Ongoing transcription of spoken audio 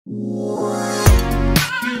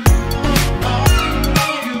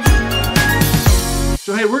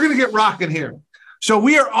So, hey, we're going to get rocking here. So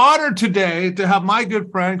we are honored today to have my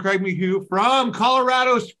good friend, Craig McHugh from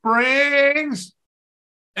Colorado Springs.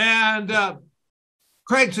 And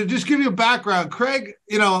Craig, so just give you a background. Craig,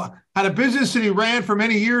 had a business that he ran for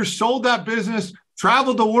many years, sold that business,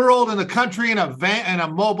 traveled the world and the country in a van and a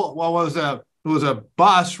mobile, it was a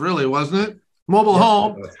bus, really, wasn't it? Mobile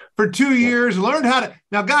home for 2 years, learned how to,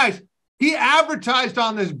 now guys, he advertised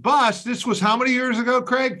on this bus. This was how many years ago,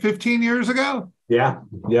 Craig? 15 years ago? Yeah.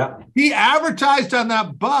 He advertised on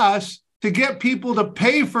that bus to get people to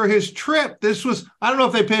pay for his trip. This was, I don't know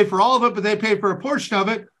if they paid for all of it, but they paid for a portion of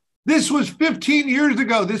it. This was 15 years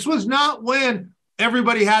ago. This was not when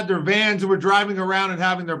everybody had their vans and were driving around and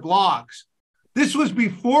having their blogs. This was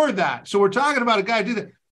before that. So we're talking about a guy who did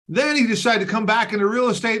that. Then he decided to come back into real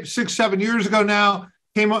estate 6-7 years ago now.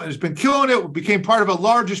 Has been killing it, became part of a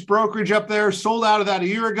largest brokerage up there, sold out of that a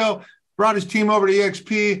year ago, brought his team over to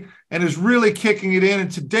EXP, and is really kicking it in.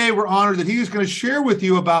 And today we're honored that he is going to share with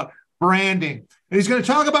you about branding. And he's going to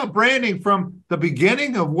talk about branding from the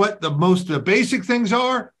beginning of what the basic things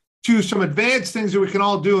are to some advanced things that we can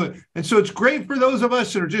all do. And so it's great for those of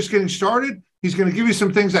us that are just getting started. He's going to give you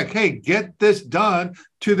some things like, hey, get this done,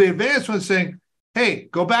 to the advanced ones saying, hey,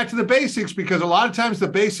 go back to the basics, because a lot of times the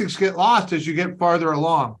basics get lost as you get farther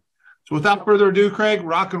along. So without further ado, Craig,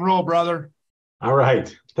 rock and roll, brother. All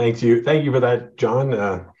right. Thank you for that, John.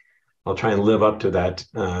 I'll try and live up to that.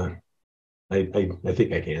 I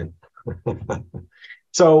think I can.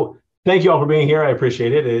 So thank you all for being here. I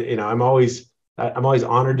appreciate it. I'm always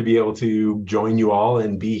honored to be able to join you all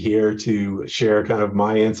and be here to share kind of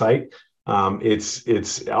my insight.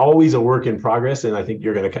 It's always a work in progress, and I think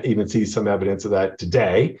you're going to even see some evidence of that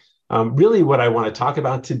today. Really, what I want to talk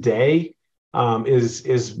about today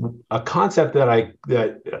is a concept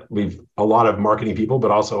that a lot of marketing people,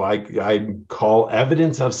 but also I call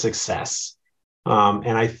evidence of success.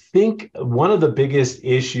 And I think one of the biggest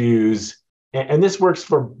issues, and this works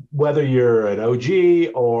for whether you're an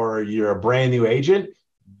OG or you're a brand new agent,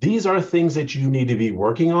 these are things that you need to be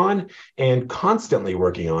working on and constantly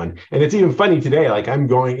working on. And it's even funny today, like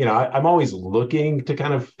I'm always looking to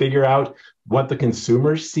kind of figure out what the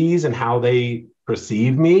consumer sees and how they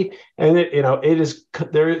perceive me. And it is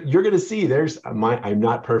there. You're going to see I'm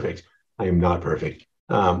not perfect. I am not perfect.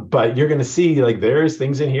 But you're going to see like there's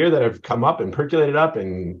things in here that have come up and percolated up,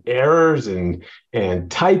 and errors and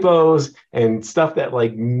typos and stuff that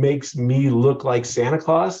like makes me look like Santa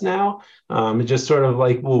Claus now. It just sort of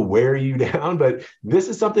like will wear you down. But this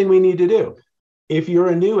is something we need to do. If you're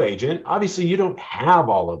a new agent, obviously you don't have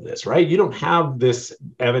all of this, right? You don't have this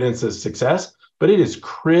evidence of success, but it is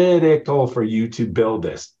critical for you to build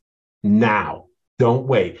this now. Don't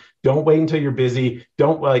wait. Don't wait until you're busy.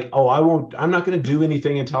 Don't I'm not going to do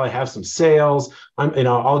anything until I have some sales.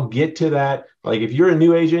 I'll get to that. Like if you're a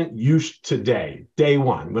new agent, today, day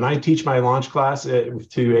one, when I teach my launch class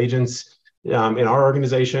to agents in our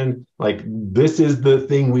organization, like this is the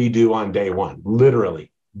thing we do on day one,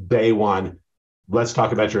 literally day one. Let's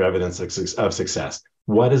talk about your evidence of success.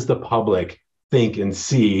 What does the public think and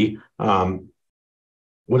see?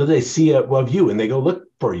 What do they see of you? And they go look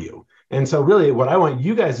for you. And so really what I want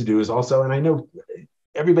you guys to do is also, and I know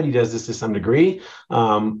everybody does this to some degree.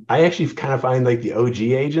 I actually kind of find like the OG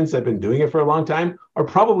agents that have been doing it for a long time are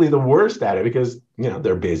probably the worst at it because,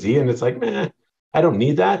 they're busy and it's like, I don't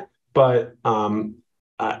need that. But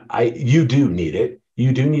you do need it.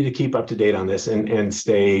 You do need to keep up to date on this and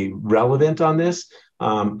stay relevant on this.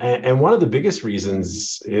 And one of the biggest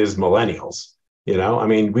reasons is millennials.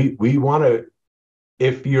 We want to,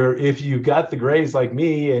 if you've got the grays like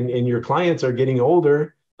me and your clients are getting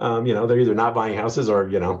older, they're either not buying houses or,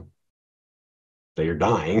 they're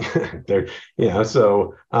dying.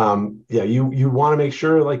 So you want to make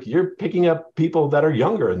sure like you're picking up people that are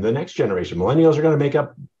younger in the next generation. Millennials are going to make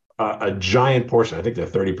up a giant portion. I think they're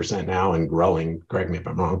 30% now and growing. Correct me if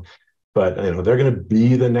I'm wrong, but they're going to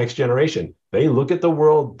be the next generation. They look at the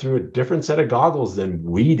world through a different set of goggles than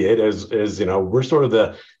we did. As we're sort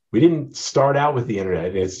of we didn't start out with the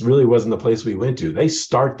internet. It really wasn't the place we went to. They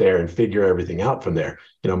start there and figure everything out from there.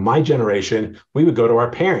 My generation, we would go to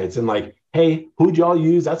our parents and like, hey, who'd y'all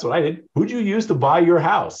use? That's what I did. Who'd you use to buy your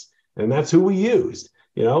house? And that's who we used.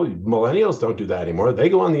 Millennials don't do that anymore. They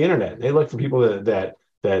go on the internet. They look for people that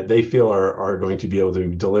they feel are going to be able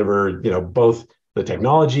to deliver, both the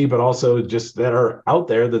technology, but also just that are out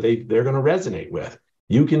there that they're going to resonate with.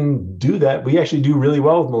 You can do that. We actually do really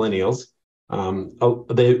well with millennials.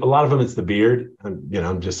 A lot of them, it's the beard.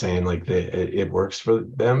 I'm just saying, like, it works for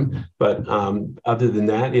them. But other than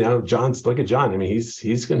that, look at John. I mean,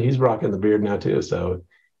 he's rocking the beard now too. So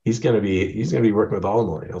he's gonna be working with all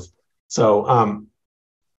millennials. So a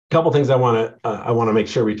couple things I want to make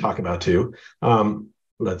sure we talk about too.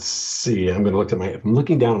 Let's see. I'm looking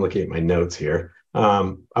down, I'm looking at my notes here.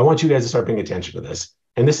 I want you guys to start paying attention to this.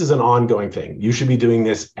 And this is an ongoing thing. You should be doing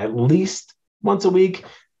this at least once a week,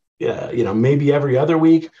 maybe every other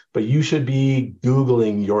week, but you should be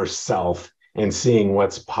Googling yourself and seeing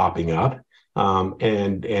what's popping up,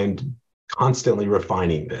 and constantly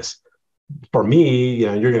refining this. For me,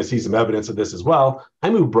 you're going to see some evidence of this as well. I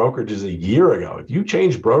moved brokerages a year ago. If you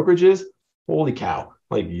change brokerages, holy cow,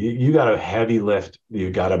 like you got a heavy lift. You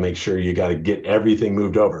got to make sure you got to get everything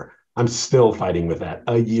moved over. I'm still fighting with that.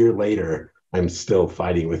 A year later, I'm still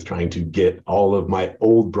fighting with trying to get all of my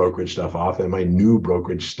old brokerage stuff off and my new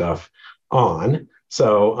brokerage stuff on.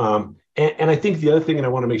 So, and I think the other thing, and I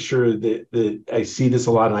want to make sure that I see this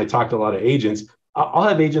a lot, and I talk to a lot of agents. I'll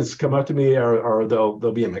have agents come up to me, or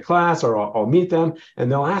they'll be in my class, or I'll meet them,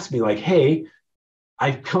 and they'll ask me like, "Hey,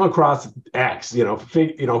 I've come across X,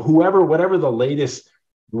 whoever, whatever the latest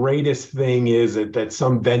greatest thing is that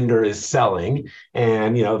some vendor is selling,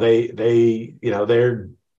 and they're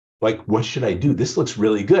like, what should I do? This looks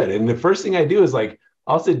really good." And the first thing I do is, like,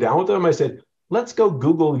 I'll sit down with them. I said, let's go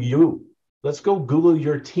Google you. Let's go Google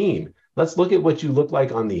your team. Let's look at what you look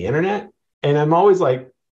like on the internet. And I'm always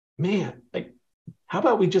like, man, like, how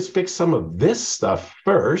about we just fix some of this stuff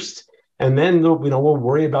first? And then, we'll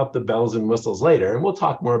worry about the bells and whistles later. And we'll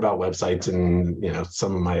talk more about websites and,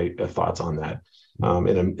 some of my thoughts on that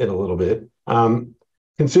in a little bit.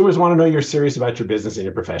 Consumers want to know you're serious about your business and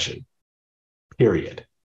your profession, period.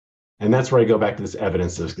 And that's where I go back to this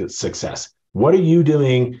evidence of success. What are you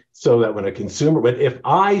doing so that when a consumer, but if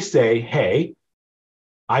I say, hey,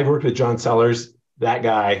 I've worked with John Sellers, that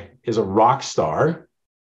guy is a rock star,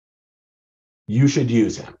 you should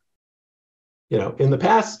use him. In the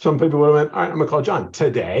past, some people would have went, all right, I'm going to call John.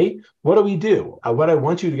 Today, what do we do? What I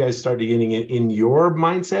want you guys to start getting in your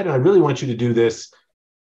mindset, and I really want you to do this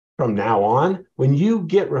from now on, when you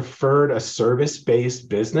get referred a service-based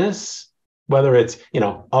business, whether it's,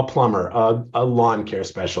 a plumber, a lawn care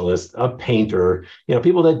specialist, a painter,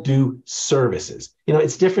 people that do services,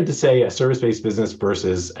 it's different to say a service-based business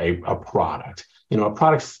versus a product.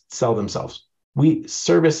 Products sell themselves.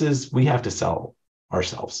 Services, we have to sell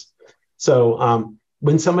ourselves. So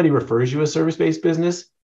when somebody refers you a service-based business,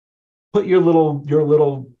 put your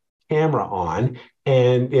little camera on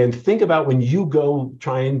and think about when you go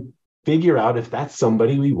try and figure out if that's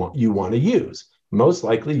somebody you want to use. Most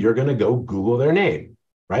likely you're going to go Google their name,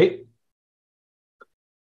 right?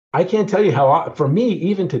 I can't tell you how, for me,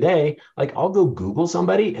 even today, like, I'll go Google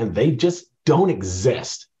somebody and they just don't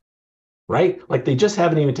exist, right? Like, they just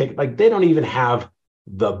haven't even taken, like, they don't even have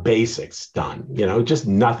the basics done, just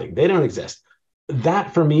nothing. They don't exist.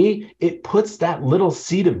 That, for me, it puts that little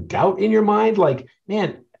seed of doubt in your mind. Like,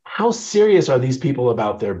 man, how serious are these people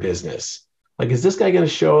about their business? Like, is this guy going to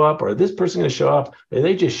show up, or this person going to show up? Are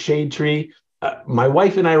they just shade tree? My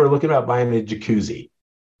wife and I were looking about buying a jacuzzi.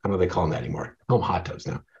 I don't know if they call them that anymore. I call them hot tubs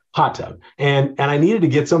now. Hot tub. And I needed to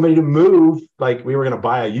get somebody to move, like, we were going to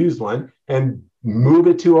buy a used one and move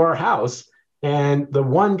it to our house. And the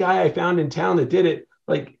one guy I found in town that did it,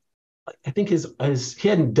 like, I think he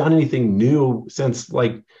hadn't done anything new since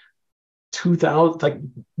like 2000, like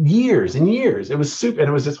years and years. It was super, and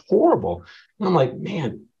it was just horrible. And I'm like,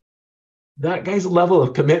 man, that guy's level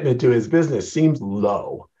of commitment to his business seems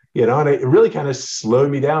low. And it really kind of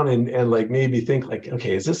slowed me down and like made me think, like,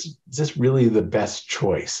 okay, is this really the best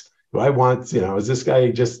choice? Do I want, is this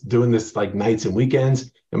guy just doing this like nights and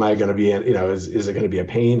weekends? Am I going to be, is it going to be a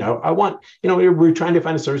pain? I want, we're trying to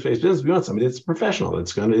find a service-based business. We want somebody that's professional,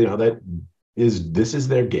 that's going to, this is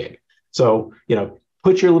their gig. So,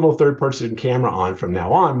 put your little third-person camera on from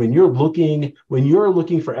now on when you're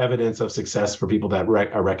looking for evidence of success for people that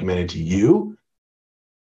are recommended to you.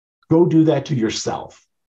 Go do that to yourself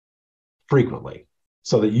frequently,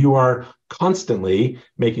 so that you are constantly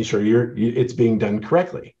making sure it's being done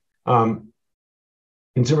correctly.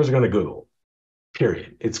 Consumers are going to Google,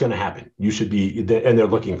 period. It's going to happen. You should be, and they're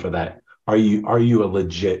looking for that. Are you a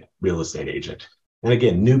legit real estate agent? And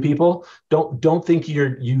again, new people, don't think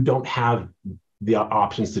you don't have the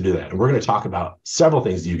options to do that. And we're going to talk about several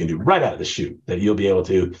things that you can do right out of the chute that you'll be able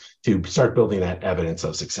to start building that evidence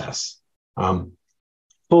of success.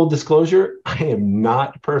 Full disclosure, I am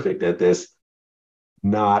not perfect at this.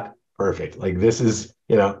 Not perfect. Like, this is,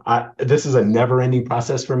 this is a never-ending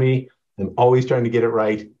process for me. I'm always trying to get it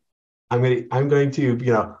right. I'm going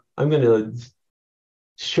to, I'm going to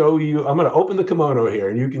show you, I'm going to open the kimono here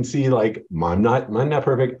and you can see like, I'm not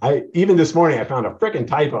perfect. Even this morning, I found a freaking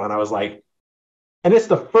typo and I was like, and it's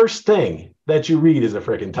the first thing that you read is a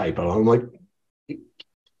freaking typo. I'm like,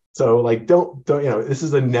 so like, don't, this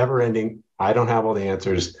is a never ending, I don't have all the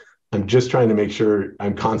answers. I'm just trying to make sure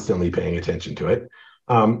I'm constantly paying attention to it.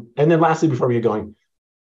 And then lastly, before we get going,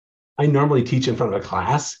 I normally teach in front of a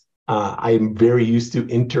class. I'm very used to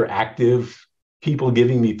interactive people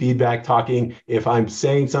giving me feedback, talking. If I'm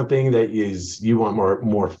saying something that you want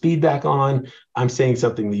more feedback on, I'm saying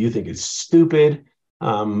something that you think is stupid,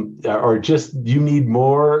 or just you need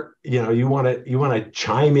more, you want to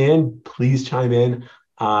chime in, please chime in.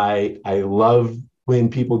 I love when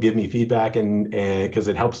people give me feedback and because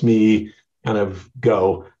it helps me kind of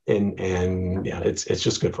go and yeah, it's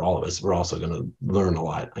just good for all of us. We're also going to learn a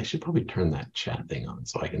lot. I should probably turn that chat thing on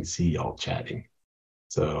so I can see y'all chatting.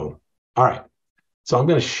 So, all right. So I'm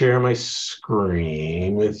going to share my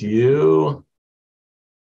screen with you.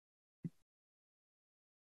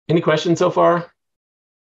 Any questions so far?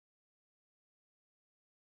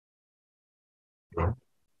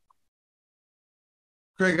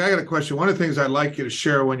 Craig, I got a question. One of the things I'd like you to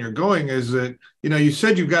share when you're going is that, you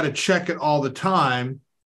said you've got to check it all the time.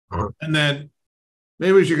 And then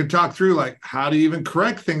maybe you could talk through, like, how do you even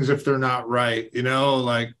correct things if they're not right?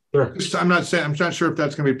 Sure. I'm not sure if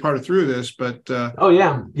that's going to be part of through this, but. Oh,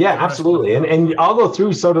 yeah. Yeah, absolutely. And I'll go through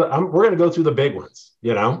we're going to go through the big ones,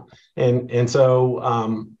 and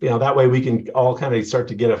so, that way we can all kind of start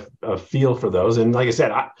to get a feel for those. And like I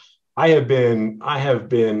said, I have been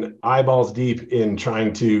eyeballs deep in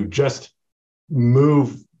trying to just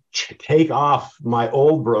take off my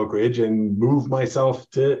old brokerage and move myself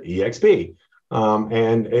to EXP.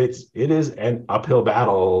 And it is an uphill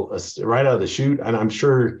battle right out of the chute. And I'm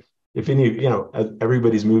sure if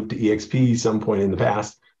everybody's moved to EXP some point in the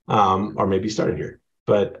past, or maybe started here,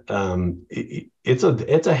 but it's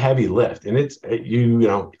a heavy lift, and it's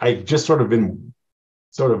I've just sort of been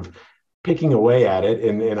picking away at it,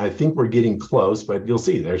 and I think we're getting close. But you'll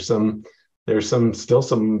see there's still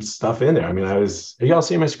some stuff in there. I mean, are y'all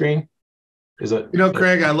seeing my screen? Is it?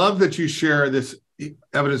 Craig, I love that you share this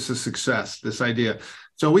evidence of success, this idea.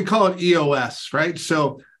 So we call it EOS, right?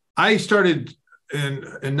 So I started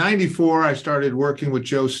in 94, I started working with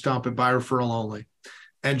Joe Stump at Buy Referral Only.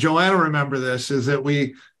 And Joanna remember this, is that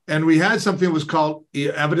we had something that was called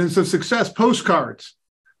evidence of success postcards.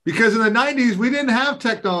 Because in the 90s, we didn't have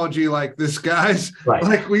technology like this, guys. Right.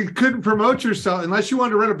 Like, we couldn't promote yourself unless you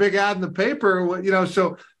wanted to run a big ad in the paper,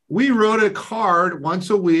 so we wrote a card once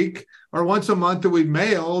a week or once a month that we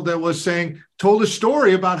mailed that was told a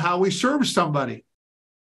story about how we served somebody.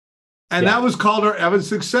 And that was called our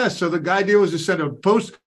evidence of success. So the idea was to send a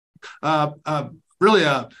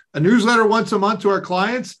newsletter once a month to our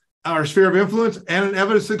clients, our sphere of influence, and an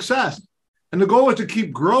evidence of success. And the goal was to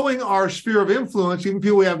keep growing our sphere of influence, even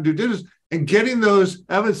people we haven't do business, and getting those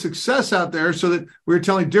evidence of success out there so that we were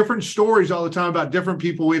telling different stories all the time about different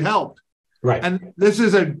people we'd helped. Right. And this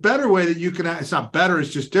is a better way that you can, it's not better, it's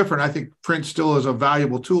just different. I think print still is a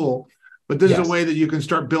valuable tool, but this is a way that you can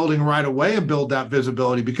start building right away and build that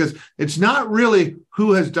visibility, because it's not really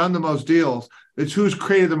who has done the most deals. It's who's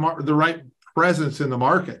created the right presence in the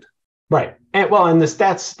market. Right. And the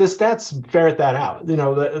stats ferret that out,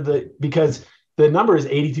 because the number is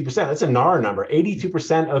 82%. That's a NAR number.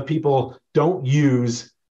 82% of people don't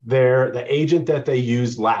use the agent that they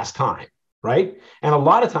used last time. Right. And a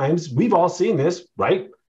lot of times we've all seen this, right?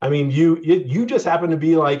 I mean, you just happen to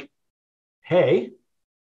be like, hey,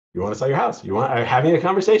 you want to sell your house? You want having a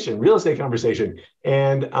conversation, real estate conversation.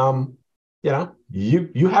 And,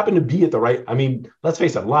 you happen to be at the right. I mean, let's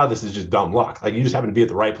face it, a lot of this is just dumb luck. Like, you just happen to be at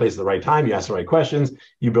the right place at the right time. You ask the right questions,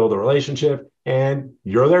 you build a relationship, and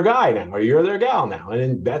you're their guy now, or you're their gal now.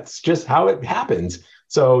 And that's just how it happens.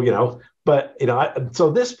 So,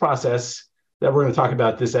 so this process that we're going to talk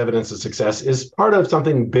about, this evidence of success, is part of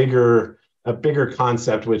something bigger, a bigger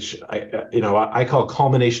concept, which I call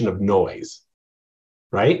culmination of noise,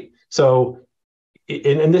 right? So,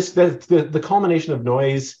 the culmination of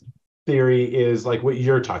noise theory is like what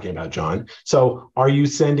you're talking about, John. So are you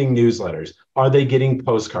sending newsletters? Are they getting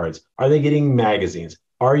postcards? Are they getting magazines?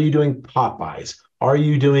 Are you doing pop buys? Are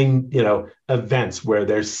you doing, events where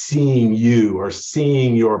they're seeing you or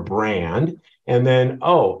seeing your brand? And then,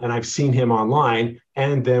 and I've seen him online.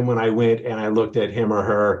 And then when I went and I looked at him or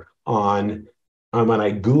her when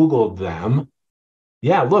I Googled them,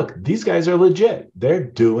 yeah, look, these guys are legit. They're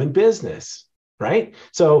doing business, right?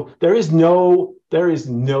 So there is no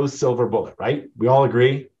silver bullet, right? We all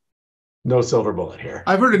agree. No silver bullet here.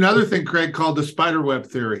 I've heard another thing, Craig, called the spider web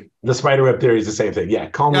theory. The spider web theory is the same thing.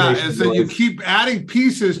 Yeah, culmination. Yeah, and so you keep adding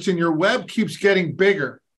pieces and your web keeps getting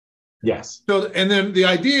bigger. Yes. So, and then the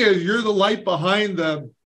idea is you're the light behind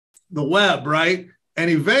the web, right?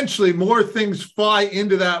 And eventually more things fly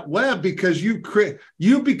into that web because you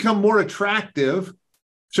become more attractive.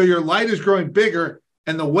 So your light is growing bigger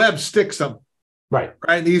and the web sticks them. Right.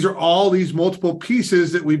 Right. And these are all these multiple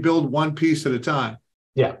pieces that we build one piece at a time.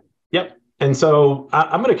 Yeah. Yep. And so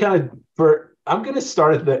I'm going to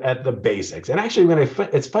start at the basics. And actually,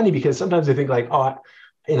 it's funny because sometimes I think like, oh,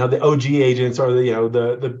 the OG agents or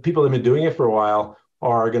the people that have been doing it for a while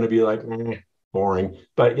are going to be like, boring.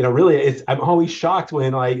 But really, I'm always shocked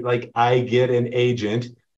when I get an agent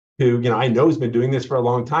who I know has been doing this for a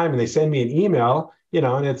long time, and they send me an email,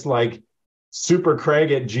 and it's like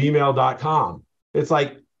supercraig@gmail.com. It's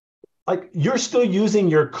like you're still using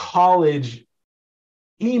your college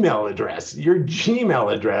email address, your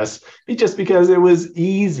Gmail address, just because it was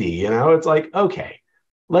easy. It's like, okay,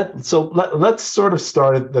 let's sort of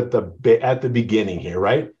start at the beginning here,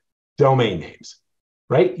 right? Domain names,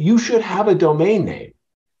 right? You should have a domain name.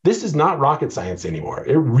 This is not rocket science anymore.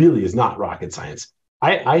 It really is not rocket science.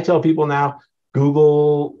 I tell people now,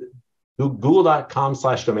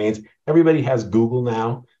 Google.com/domains. Everybody has Google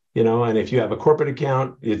now, and if you have a corporate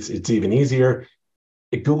account, it's even easier.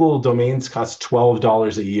 Google domains cost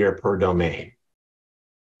 $12 a year per domain.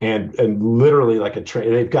 And literally like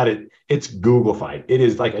they've got it, it's Google-fied. It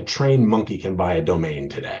is like a trained monkey can buy a domain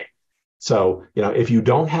today. So, if you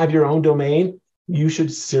don't have your own domain, you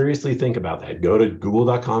should seriously think about that. Go to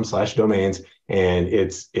google.com/domains, and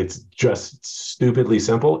it's just stupidly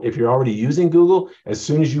simple. If you're already using Google, as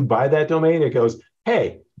soon as you buy that domain, it goes,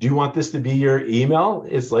 hey, do you want this to be your email?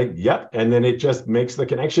 It's like, yep. And then it just makes the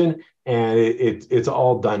connection, and it's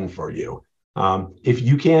all done for you.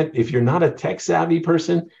 If you're not a tech savvy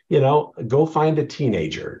person, go find a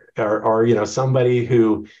teenager or somebody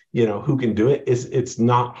who can do it. It's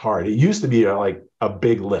not hard. It used to be like a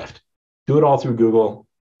big lift. Do it all through Google.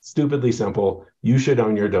 Stupidly simple. You should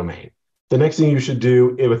own your domain. The next thing you should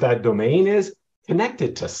do with that domain is connect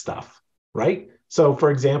it to stuff, right? So for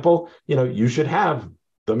example, you should have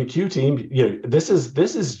the McHugh team. This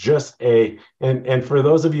is just and for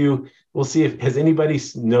those of you, we'll see has anybody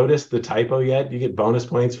noticed the typo yet? You get bonus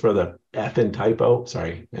points for the effing typo.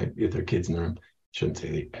 Sorry, if there are kids in the room, shouldn't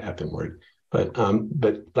say the effing word. But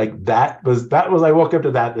like that was I woke up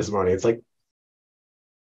to that this morning. It's like,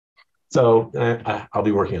 so I'll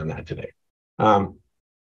be working on that today.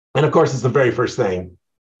 And of course, it's the very first thing.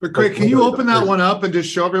 But Craig, can you open that one up and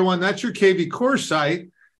just show everyone that's your KV core site,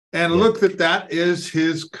 and look that is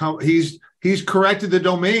his. He's corrected the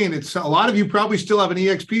domain. It's a lot of you probably still have an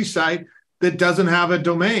EXP site that doesn't have a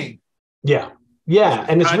domain. Yeah,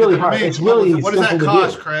 and it's really hard. It's really what does that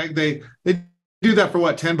cost, Craig? They do that for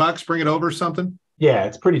what, $10? Bring it over or something? Yeah,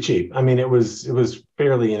 it's pretty cheap. I mean, it was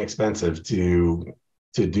fairly inexpensive to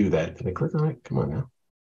do that. Can I click on it? Come on now.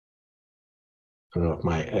 I don't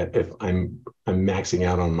know if I'm maxing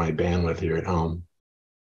out on my bandwidth here at home.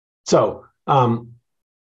 So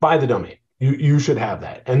buy the domain. You should have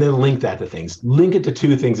that, and then link that to things. Link it to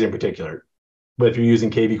two things in particular. But if you're using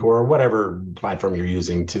KV Core or whatever platform you're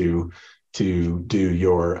using to do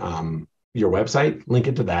your website, link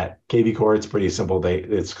it to that. KV Core, it's pretty simple.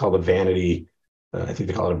 It's called a vanity. I think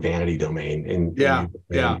they call it a vanity domain. And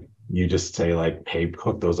you just say like, hey,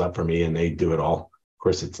 hook those up for me, and they do it all. Of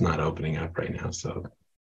course, it's not opening up right now. So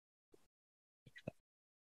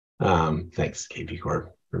thanks, KV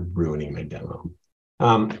Core, for ruining my demo.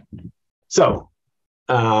 So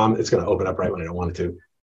it's going to open up right when I don't want it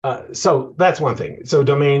to. So that's one thing. So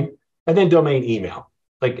domain, and then domain email.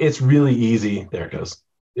 Like, it's really easy. There it goes.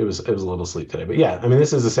 It was a little sleep today, but yeah, I mean,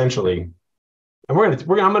 this is essentially, and I'm going to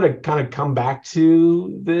kind of come back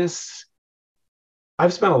to this.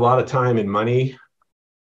 I've spent a lot of time and money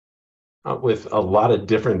with a lot of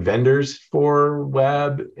different vendors for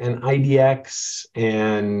web and IDX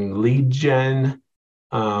and lead gen.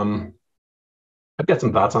 I've got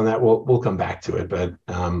some thoughts on that. We'll come back to it, but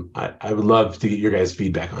I would love to get your guys'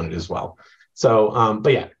 feedback on it as well. So,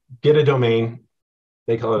 but yeah, get a domain.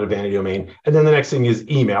 They call it a vanity domain. And then the next thing is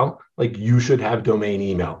email. Like, you should have domain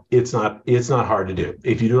email. It's not hard to do.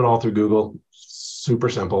 If you do it all through Google, super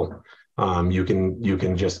simple. You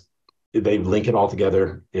can just, they link it all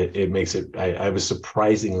together. It makes it, I was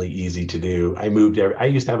surprisingly easy to do. I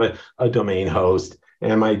used to have a domain host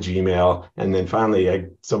and my Gmail. And then finally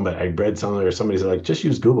I read something, or somebody said, like, just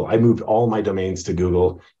use Google. I moved all my domains to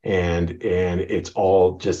Google, and it's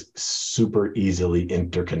all just super easily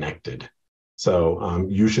interconnected. So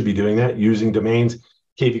you should be doing that, using domains.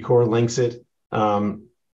 KV Core links it. Well,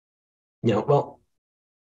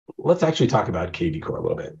 let's actually talk about KV Core a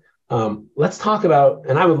little bit. Let's talk about,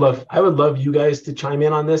 and I would love you guys to chime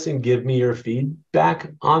in on this and give me your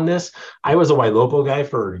feedback on this. I was a Ylopo guy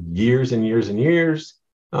for years and years and years.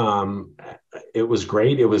 It was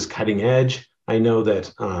great. It was cutting edge. I know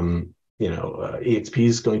that EXP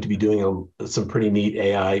is going to be doing some pretty neat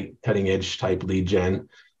AI cutting edge type lead gen.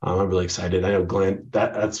 I'm really excited. I know Glenn,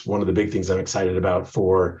 that's one of the big things I'm excited about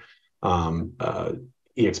for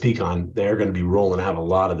EXPCon. They're going to be rolling out a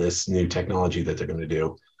lot of this new technology that they're going to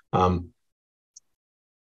do. And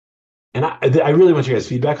I really want you guys'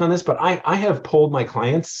 feedback on this, but I have polled my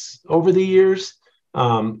clients over the years.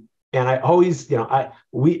 And I always, our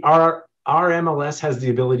MLS has the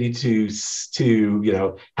ability to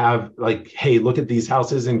have like, hey, look at these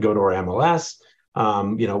houses and go to our MLS. I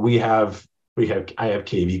have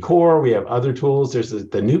KV Core. We have other tools. There's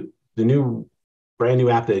the new brand new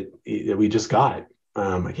app that we just got.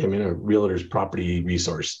 I came in a realtor's property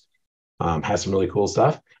resource. Has some really cool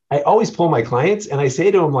stuff. I always pull my clients and I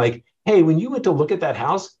say to them like, hey, when you went to look at that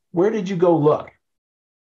house, where did you go look?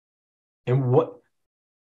 And what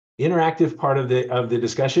interactive part of the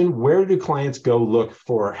discussion, where do clients go look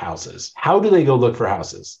for houses? How do they go look for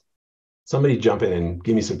houses? Somebody jump in and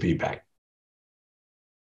give me some feedback.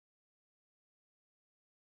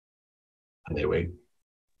 Anyway,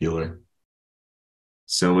 Bueller.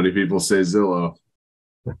 So many people say Zillow.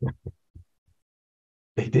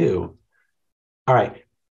 They do. All right.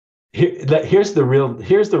 Here's the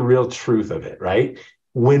real truth of it, right?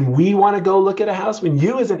 When we want to go look at a house, when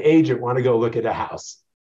you as an agent want to go look at a house,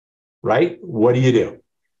 right? What do?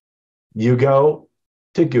 You go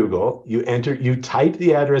to Google, you type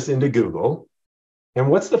the address into Google, and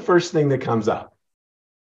what's the first thing that comes up?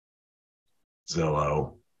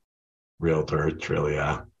 Zillow, Realtor,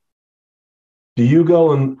 Trillia. Do you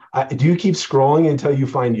go and do you keep scrolling until you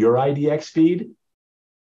find your IDX feed?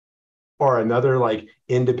 Or another like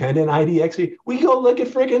independent IDX feed? We go look at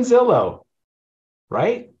freaking Zillow,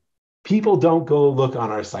 right? People don't go look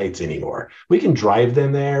on our sites anymore. We can drive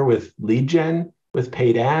them there with lead gen, with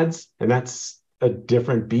paid ads, and that's a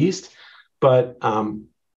different beast. But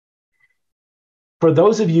for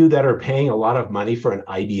those of you that are paying a lot of money for an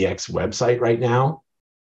IDX website right now,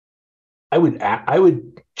 I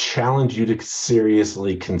would challenge you to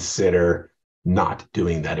seriously consider not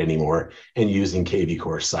doing that anymore and using KV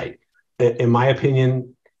Core site. In my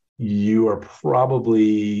opinion, you're not,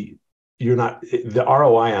 the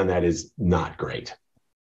ROI on that is not great.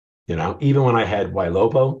 Even when I had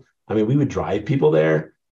Ylopo, I mean, we would drive people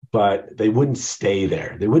there, but they wouldn't stay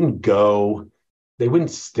there. They wouldn't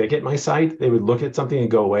stick at my site. They would look at something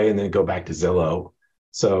and go away and then go back to Zillow.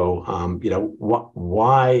 So,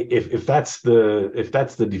 why, if that's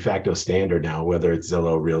the de facto standard now, whether it's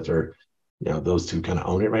Zillow, Realtor, those two kind of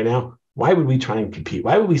own it right now. Why would we try and compete?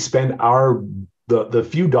 Why would we spend the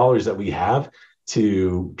few dollars that we have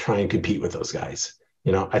to try and compete with those guys?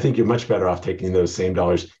 I think you're much better off taking those same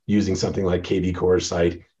dollars, using something like KV Core's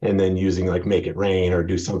site, and then using like Make It Rain or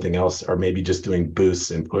do something else, or maybe just doing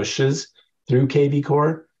boosts and pushes through KV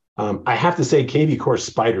Core. I have to say KV Core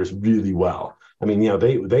spiders really well. I mean,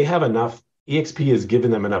 they have enough, EXP has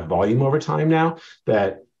given them enough volume over time now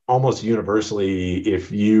that almost universally,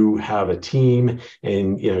 if you have a team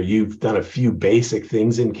and you've done a few basic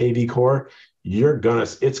things in KV Core,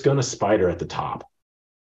 it's gonna spider at the top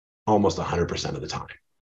almost 100% of the time,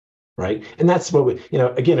 right? And that's what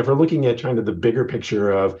again, if we're looking at trying to the bigger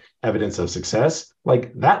picture of evidence of success,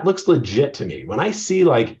 like that looks legit to me. When I see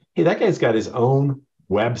like, hey, that guy's got his own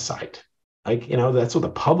website. Like, that's what the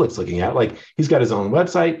public's looking at. Like, he's got his own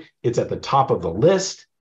website. It's at the top of the list.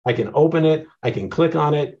 I can open it. I can click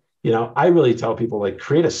on it. I really tell people like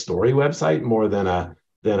create a story website more than a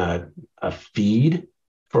feed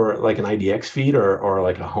for like an IDX feed or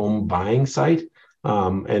like a home buying site.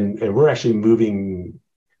 And we're actually moving.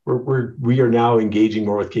 We are now engaging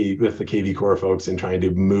more with the KV Core folks and trying to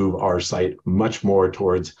move our site much more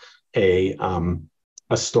towards a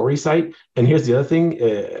story site. And here's the other thing.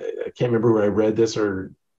 I can't remember where I read this,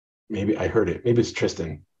 or maybe I heard it. Maybe it's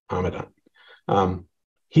Tristan Hamadan.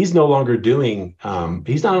 He's no longer trying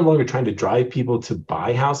to drive people to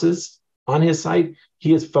buy houses on his site.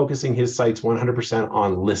 He is focusing his sites 100%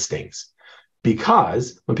 on listings,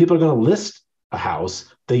 because when people are going to list a house,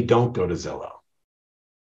 they don't go to Zillow.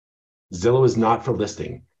 Zillow is not for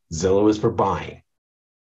listing. Zillow is for buying.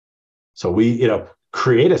 So we,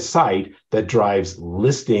 create a site that drives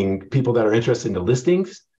people that are interested in the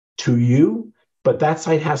listings to you, but that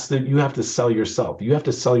site you have to sell yourself. You have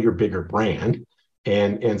to sell your bigger brand.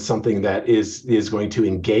 and something that is going to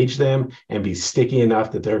engage them and be sticky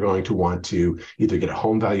enough that they're going to want to either get a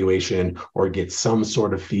home valuation or get some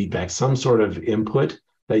sort of feedback, some sort of input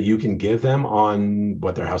that you can give them on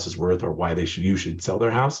what their house is worth or why you should sell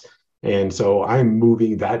their house. And so I'm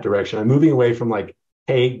moving that direction. I'm moving away from like,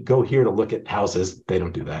 hey, go here to look at houses. They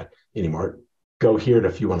don't do that anymore. Go here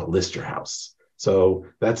if you want to list your house. So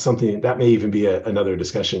that's something that may even be another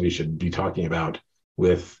discussion we should be talking about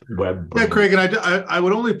with web brand. Yeah, Craig, and I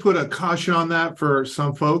would only put a caution on that for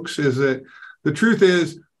some folks is that the truth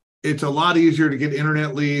is it's a lot easier to get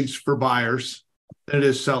internet leads for buyers than it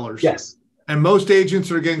is sellers. Yes. And most agents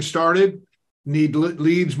that are getting started need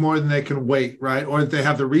leads more than they can wait, right? Or that they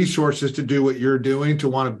have the resources to do what you're doing to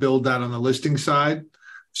want to build that on the listing side.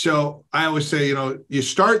 So I always say, you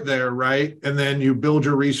start there, right? And then you build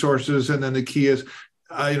your resources. And then the key is,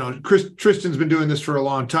 Tristan's been doing this for a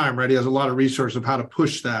long time, right? He has a lot of resources of how to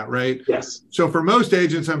push that, right? Yes. So for most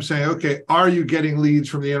agents, I'm saying, okay, are you getting leads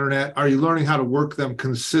from the internet? Are you learning how to work them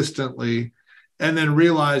consistently? And then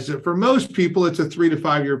realize that for most people, it's a 3 to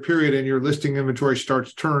 5 year period and your listing inventory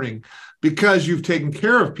starts turning because you've taken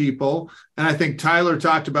care of people. And I think Tyler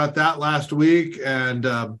talked about that last week. And,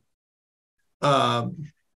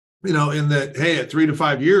 in that, hey, at 3 to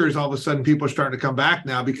 5 years, all of a sudden people are starting to come back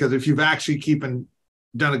now because if you've actually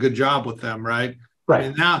done a good job with them, right?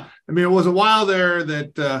 Right. It was a while there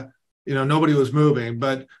that, nobody was moving,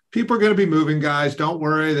 but people are going to be moving, guys. Don't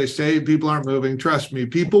worry. They say people aren't moving. Trust me,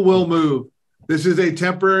 people will move. This is a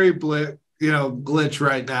temporary glitch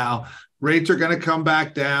right now. Rates are going to come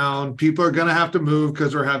back down. People are going to have to move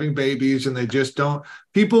because they're having babies and they just don't.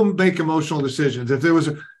 People make emotional decisions. If there was,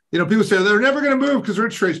 people say they're never going to move because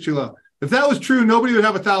interest rate's too low. If that was true, nobody would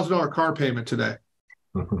have $1,000 car payment today.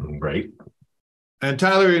 Right. And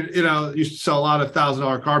Tyler, used to sell a lot of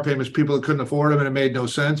 $1,000 car payments, people that couldn't afford them, and it made no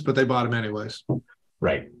sense, but they bought them anyways.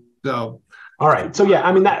 Right. So, all right. So yeah,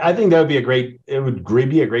 I think that would be a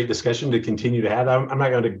great discussion to continue to have. I'm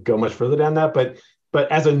not going to go much further down that,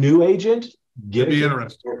 but as a new agent, get a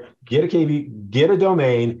KV, get a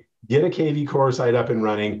domain, get a KV core site up and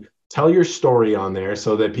running. Tell your story on there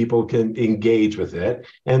so that people can engage with it,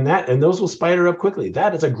 and those will spider up quickly.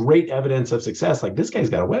 That is a great evidence of success. Like, this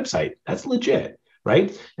guy's got a website. That's legit.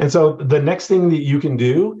 Right. And so the next thing that you can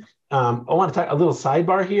do, I want to talk a little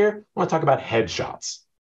sidebar here. I want to talk about headshots,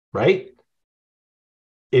 right?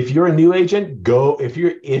 If you're a new agent,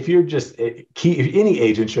 any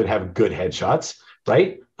agent should have good headshots,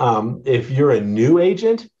 right? If you're a new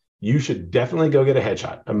agent, you should definitely go get a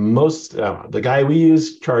headshot. The guy we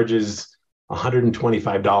use charges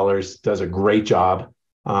 $125, does a great job.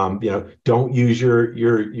 Don't use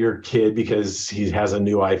your kid because he has a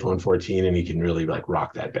new iPhone 14 and he can really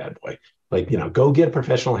rock that bad boy. Go get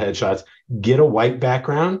professional headshots, get a white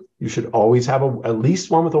background. You should always have at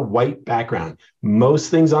least one with a white background.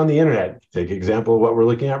 Most things on the internet, take example of what we're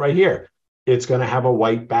looking at right here. It's going to have a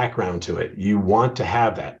white background to it. You want to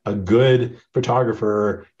have that. A good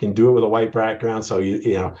photographer can do it with a white background. So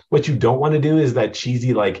what you don't want to do is that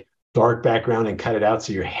cheesy, dark background and cut it out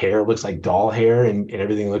so your hair looks like doll hair and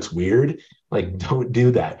everything looks weird. Don't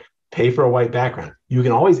do that. Pay for a white background. You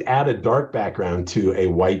can always add a dark background to a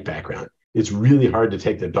white background. It's really hard to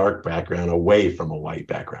take the dark background away from a white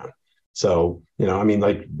background. So, we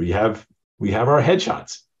have our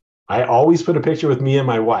headshots. I always put a picture with me and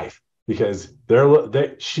my wife because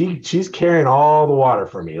she's carrying all the water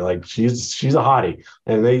for me. She's a hottie,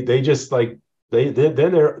 and they just they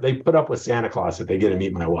put up with Santa Claus if they get to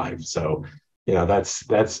meet my wife. So,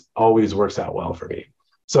 that's always works out well for me.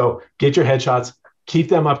 So get your headshots, keep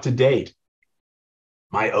them up to date.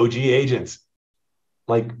 My OG agents,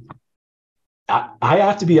 I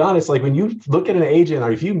have to be honest, when you look at an agent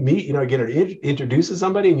or if you meet, get introduced to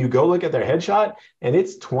somebody and you go look at their headshot and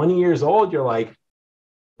it's 20 years old, you're like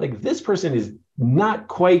this person is not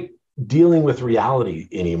quite dealing with reality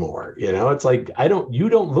anymore. It's you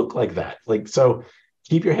don't look like that. So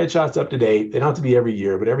keep your headshots up to date. They don't have to be every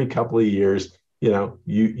year, but every couple of years,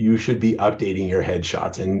 you should be updating your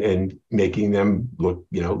headshots and making them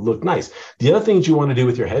look nice. The other things you want to do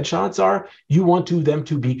with your headshots are you want them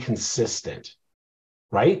to be consistent,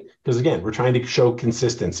 right? Because again, we're trying to show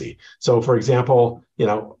consistency. So for example,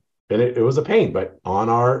 and it was a pain, but on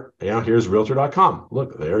our, here's realtor.com.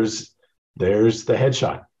 Look, there's the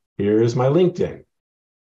headshot. Here's my LinkedIn.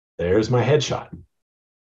 There's my headshot,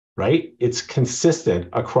 right? It's consistent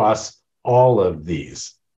across all of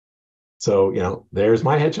these. So, there's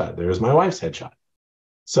my headshot. There's my wife's headshot.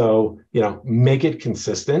 So, make it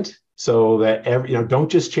consistent so that don't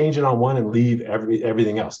just change it on one and leave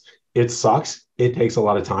everything else. It sucks. It takes a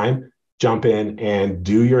lot of time. Jump in and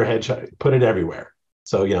do your headshot, put it everywhere.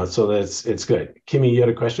 So, so it's good. Kimmy, you had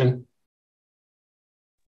a question?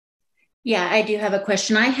 Yeah, I do have a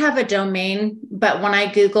question. I have a domain, but when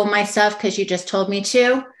I Google myself, because you just told me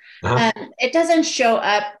to, Uh-huh. it doesn't show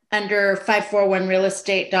up under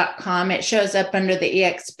 541realestate.com. It shows up under the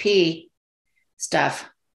EXP stuff.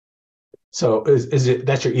 So is it,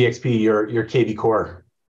 that's your EXP, your KV Core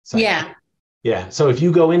site? Yeah. Yeah. So if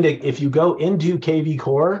you go into KV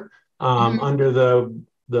Core under the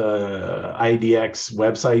IDX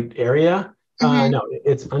website area, no,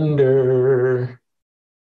 it's under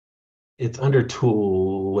it's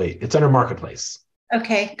under Marketplace.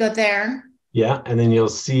 Okay, go there. Yeah, and then you'll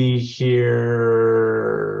see here,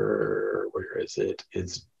 where is it?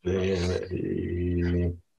 It's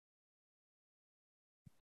vanity.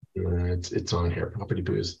 It's on here, Property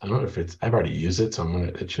Boost. I don't know if I've already used it, so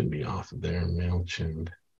it shouldn't be off of there. MailChimp.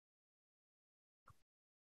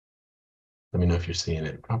 Let me know if you're seeing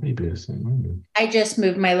it. Property Boost. I just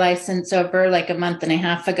moved my license over like a month and a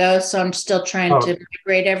half ago, so I'm still trying to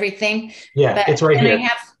migrate everything. Yeah, but it's right here.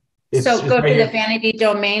 So go to the vanity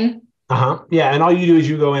domain. Yeah, and all you do is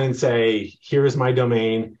you go in and say, here is my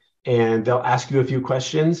domain, and they'll ask you a few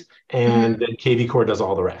questions, and then KV Core does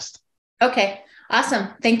all the rest. Okay, awesome.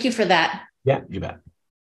 Thank you for that. Yeah, you bet.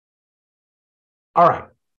 All right.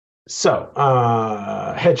 So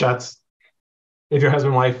headshots. If your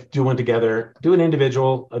husband and wife do one together, do an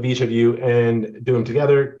individual of each of you and do them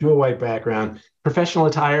together, do a white background, professional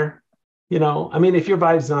attire. I mean, if your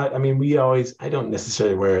vibe's not, I mean, I don't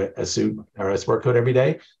necessarily wear a suit or a sport coat every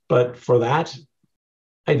day, but for that,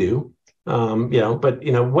 I do. But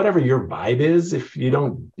whatever your vibe is, if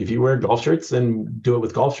you wear golf shirts, then do it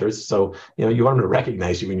with golf shirts. So, you want them to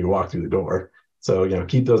recognize you when you walk through the door. So,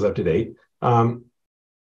 keep those up to date.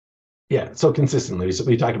 Yeah, so consistently. So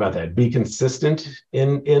we talked about that. Be consistent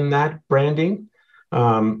in that branding.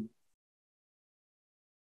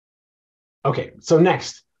 Okay, so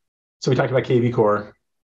next. So we talked about KV Core.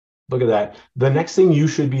 Look at that. The next thing you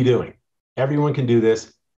should be doing. Everyone can do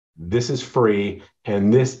this. This is free.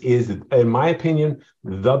 And this is, in my opinion,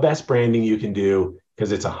 the best branding you can do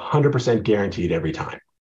because it's 100% guaranteed every time.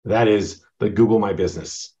 That is the Google My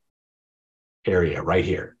Business area right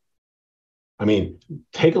here. I mean,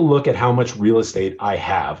 take a look at how much real estate I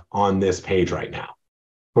have on this page right now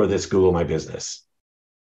for this Google My Business.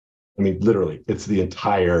 I mean, literally, it's the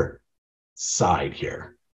entire side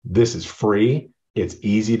here. This is free. It's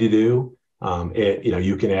easy to do.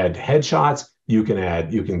 You can add headshots. You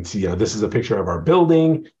can see, this is a picture of our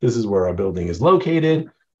building. This is where our building is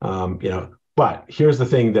located. But here's the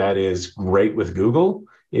thing that is great with Google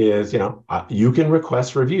is, you can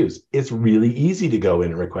request reviews. It's really easy to go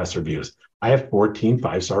in and request reviews. I have 14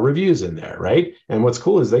 5-star reviews in there, right? And what's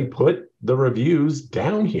cool is they put the reviews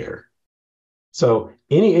down here. So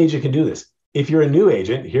any agent can do this. If you're a new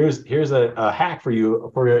agent, here's a hack for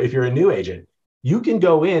you. If you're a new agent, you can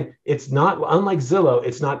go in. It's not, unlike Zillow,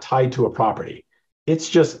 it's not tied to a property. It's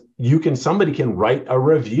just somebody can write a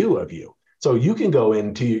review of you. So you can go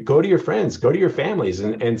to your friends, go to your families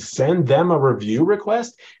and send them a review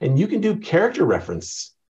request, and you can do character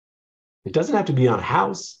reference. It doesn't have to be on a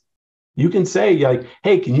house. You can say, like,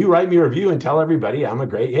 hey, can you write me a review and tell everybody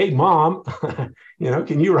hey, mom,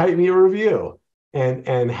 can you write me a review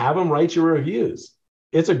and have them write your reviews?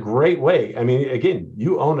 It's a great way. I mean, again,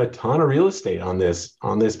 you own a ton of real estate on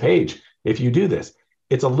this page. If you do this,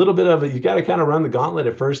 it's a little bit of you got to kind of run the gauntlet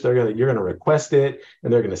at first. You're going to request it,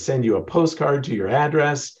 and they're going to send you a postcard to your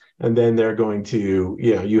address. And then they're going to,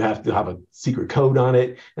 you have to have a secret code on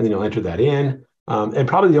it, and then you'll enter that in. And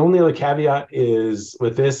probably the only other caveat is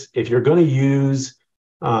with this, if you're going to use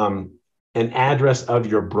an address of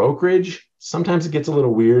your brokerage, sometimes it gets a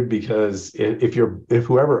little weird because if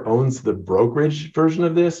whoever owns the brokerage version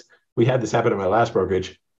of this, we had this happen at my last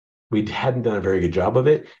brokerage, we hadn't done a very good job of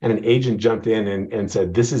it. And an agent jumped in and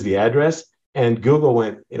said, this is the address. And Google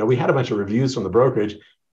went, we had a bunch of reviews from the brokerage,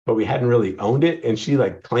 but we hadn't really owned it. And she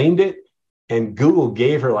claimed it. And Google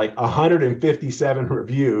gave her 157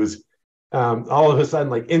 reviews. All of a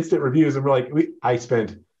sudden, instant reviews. And we're I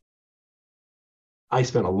spent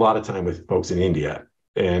a lot of time with folks in India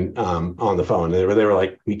and on the phone. And they were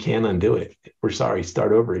like, we can't undo it. We're sorry,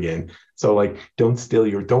 start over again. So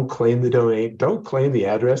don't claim the domain, don't claim the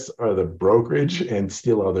address or the brokerage and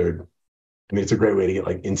steal other. I mean, it's a great way to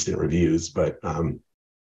get instant reviews, but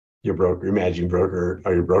your managing broker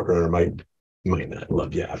or your broker owner might not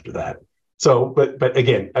love you after that. So, but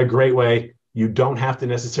again, a great way. You don't have to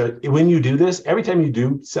necessarily, when you do this, every time you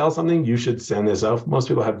do sell something, you should send this off. Most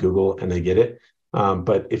people have Google and they get it.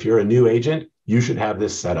 But if you're a new agent, you should have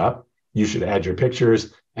this set up. You should add your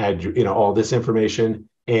pictures, add your, all this information,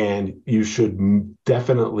 and you should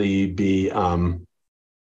definitely be, having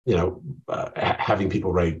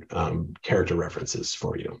people write character references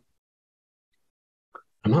for you.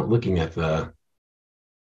 I'm not looking at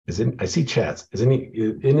I see chats. Is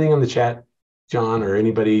anything on the chat, John, or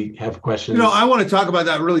anybody have questions? I want to talk about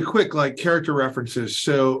that really quick, like character references.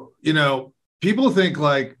 So, people think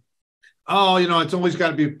like, oh, it's always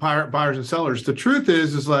got to be buyers and sellers. The truth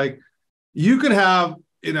is like, you could have,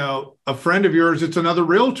 a friend of yours, it's another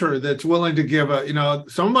realtor that's willing to give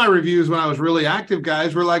some of my reviews when I was really active,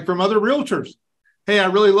 guys, were like from other realtors. Hey, I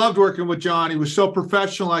really loved working with John. He was so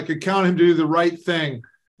professional. I could count him to do the right thing,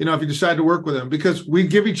 if you decide to work with him, because we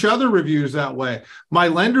give each other reviews that way. My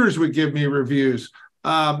lenders would give me reviews.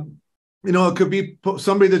 It could be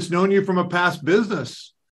somebody that's known you from a past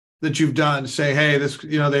business that you've done, say, hey, this,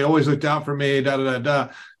 they always looked out for me, da, da, da, da.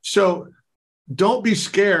 So don't be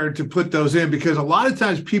scared to put those in, because a lot of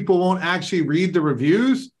times people won't actually read the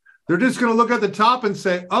reviews. They're just going to look at the top and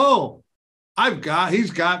say, oh,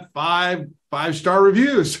 he's got five-star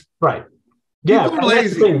reviews. Right. Yeah. People are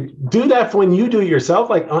lazy. Do that when you do it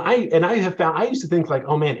yourself. Like I have found, I used to think like,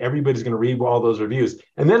 oh man, everybody's going to read all those reviews.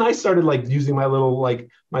 And then I started like using my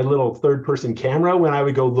little third person camera when I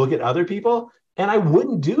would go look at other people, and I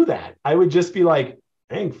wouldn't do that. I would just be like,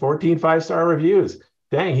 dang, 14 5-star reviews.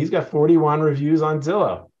 Dang, he's got 41 reviews on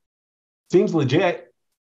Zillow. Seems legit.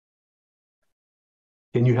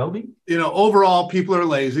 Can you help me? Overall, people are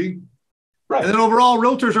lazy. Right. And then overall,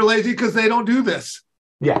 realtors are lazy because they don't do this.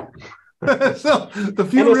 Yeah. So the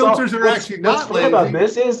few realtors are actually not lazy. About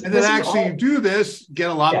this is, and then actually do this, get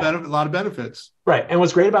a lot of benefits. Right. And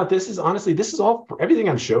what's great about this is, honestly, this is all, everything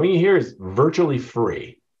I'm showing you here is virtually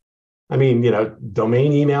free. I mean,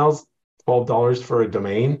 domain emails, $12 for a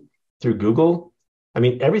domain through Google. I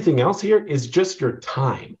mean, everything else here is just your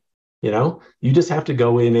time. You just have to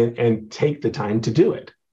go in and take the time to do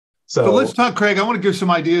it. So let's talk, Craig. I want to give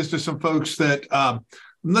some ideas to some folks that,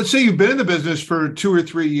 let's say you've been in the business for 2 or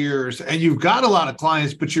 3 years and you've got a lot of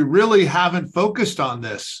clients, but you really haven't focused on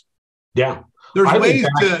this. Yeah. There's ways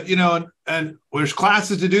to, and there's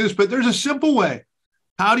classes to do this, but there's a simple way.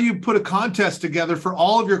 How do you put a contest together for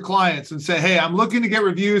all of your clients and say, hey, I'm looking to get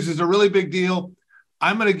reviews. It's a really big deal.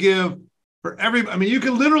 I'm going to give you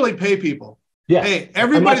can literally pay people. Yeah. Hey,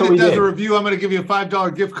 everybody that does a review, I'm going to give you a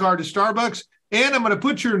 $5 gift card to Starbucks, and I'm going to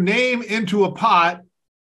put your name into a pot,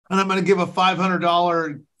 and I'm going to give a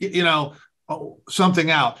 $500, something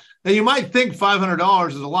out. Now you might think $500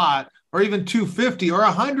 is a lot, or even $250 or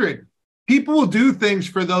 $100. People will do things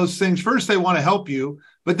for those things. First, they want to help you,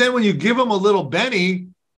 but then when you give them a little Benny,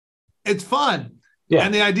 it's fun. Yeah.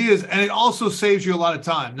 And the idea is, and it also saves you a lot of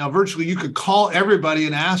time. Now, virtually, you could call everybody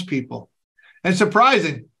and ask people. And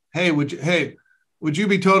surprising, hey, would you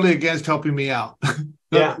be totally against helping me out?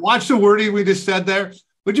 Yeah. Watch the wording we just said there.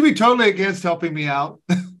 Would you be totally against helping me out?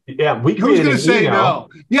 Yeah, who's going to say no?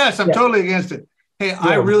 Yes, I'm totally against it. Hey,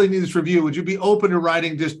 I really need this review. Would you be open to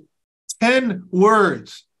writing just 10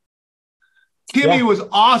 words? Kimmy was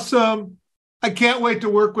awesome. I can't wait to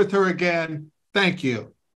work with her again. Thank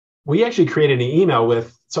you. We actually created an email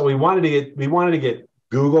so we wanted to get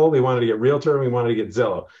Google, we wanted to get Realtor, and we wanted to get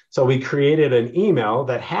Zillow. So we created an email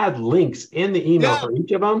that had links in the email for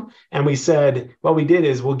each of them. And we said, what we did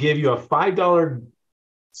is we'll give you a $5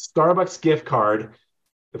 Starbucks gift card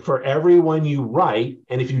for everyone you write.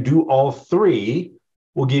 And if you do all 3,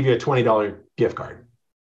 we'll give you a $20 gift card.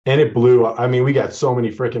 And it blew up. I mean, we got so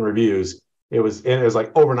many freaking reviews. It was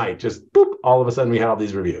like overnight, just boop, all of a sudden we had all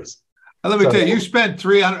these reviews. And let me tell you, you spent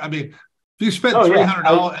 $300. If you spent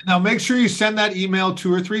 $300, now make sure you send that email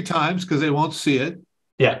 2 or 3 times because they won't see it.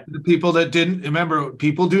 Yeah. The people that didn't, remember,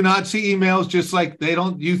 people do not see emails just like they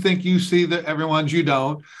don't, you think you see everyone's, you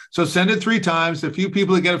don't. So send it 3 times. A few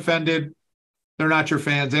people that get offended, they're not your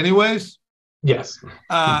fans anyways. Yes.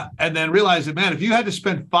 And then realize that, man, if you had to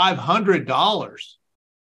spend $500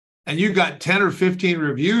 and you got 10 or 15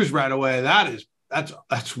 reviews right away,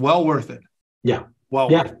 that's well worth it. Yeah. Well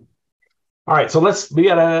worth it. All right, so we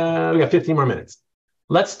got 15 more minutes.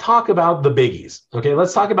 Let's talk about the biggies. Okay,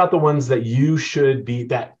 let's talk about the ones that you should be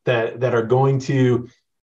that are going to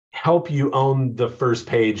help you own the first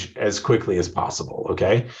page as quickly as possible.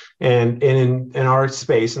 Okay, and in our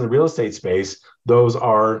space, in the real estate space, those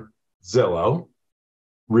are Zillow,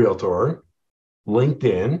 Realtor,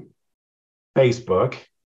 LinkedIn, Facebook,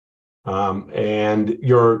 and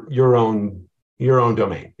your own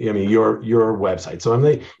domain. I mean, your website. So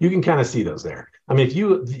you can kind of see those there. I mean,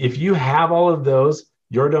 if you have all of those,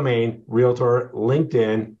 your domain, Realtor,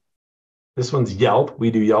 LinkedIn, this one's Yelp. We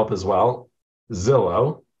do Yelp as well.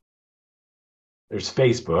 Zillow. There's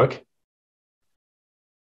Facebook.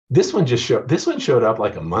 This one showed up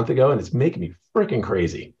like a month ago, and it's making me freaking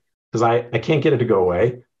crazy because I can't get it to go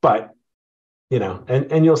away. But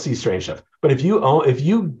and you'll see strange stuff. But if you go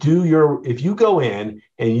in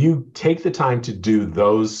and you take the time to do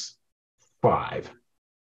those 5,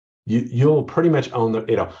 you'll pretty much own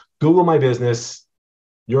Google My Business,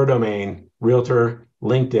 Your Domain, Realtor,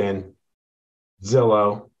 LinkedIn,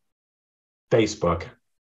 Zillow, Facebook.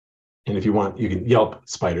 And if you want, you can Yelp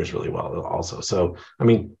spiders really well also. So, I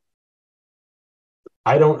mean,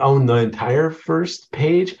 I don't own the entire first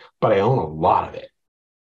page, but I own a lot of it,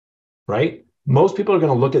 right? Most people are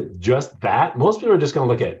going to look at just that. Most people are just going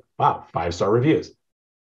to look at, wow, 5-star reviews,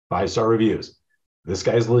 5-star reviews. This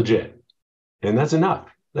guy's legit. And that's enough.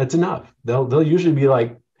 That's enough. They'll usually be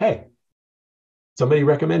like, hey, somebody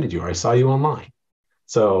recommended you, or I saw you online.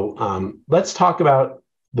 So let's talk about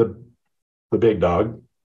the big dog,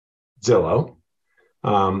 Zillow.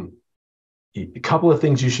 A couple of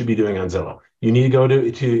things you should be doing on Zillow. You need to go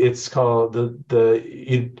to it's called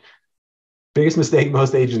the biggest mistake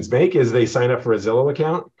most agents make is they sign up for a Zillow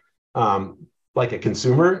account like a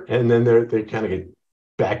consumer, and then they kind of get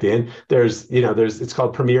backed in. It's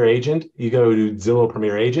called Premier Agent. You go to Zillow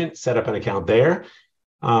Premier Agent, set up an account there.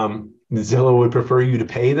 Zillow would prefer you to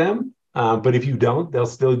pay them, but if you don't, they'll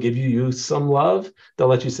still give you some love. They'll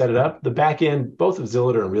let you set it up. The back end, both of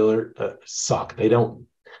Zillow and Realtor suck.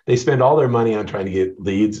 They spend all their money on trying to get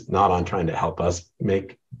leads, not on trying to help us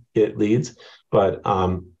get leads. But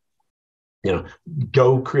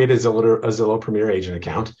go create a Zillow Premier Agent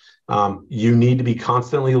account. You need to be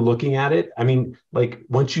constantly looking at it. I mean, like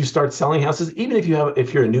once you start selling houses, even if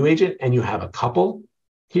you're a new agent and you have a couple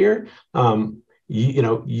here,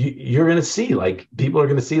 you're going to see, like, people are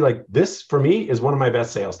going to see, like, this for me is one of my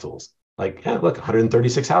best sales tools. Like, yeah, look,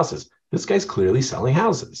 136 houses. This guy's clearly selling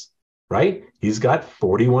houses, right? He's got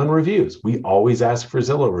 41 reviews. We always ask for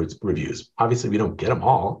Zillow reviews. Obviously, we don't get them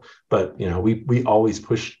all, but we always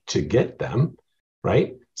push to get them,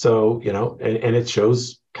 right? So, and it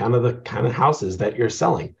shows kind of houses that you're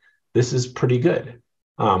selling. This is pretty good.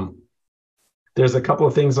 There's a couple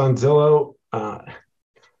of things on Zillow.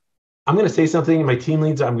 I'm going to say something. My team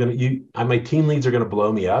leads are going to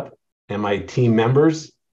blow me up, and my team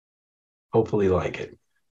members hopefully like it.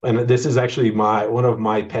 And this is actually one of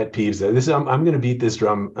my pet peeves. I'm going to beat this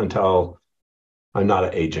drum until I'm not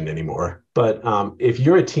an agent anymore. But if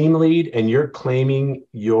you're a team lead and you're claiming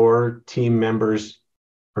your team members'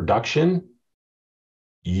 production,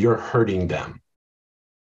 you're hurting them.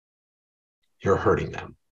 You're hurting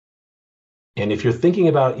them. And if you're thinking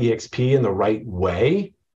about EXP in the right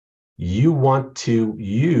way, you want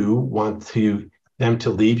them to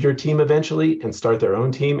leave your team eventually and start their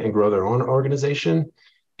own team and grow their own organization.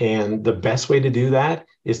 And the best way to do that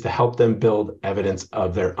is to help them build evidence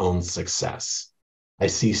of their own success. I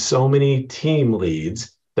see so many team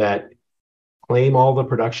leads that claim all the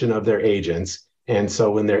production of their agents. And so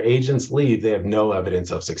when their agents leave, they have no evidence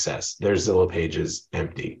of success. Their Zillow page is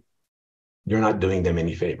empty. You're not doing them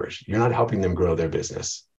any favors. You're not helping them grow their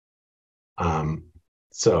business.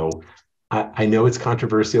 So I know it's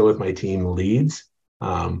controversial with my team leads.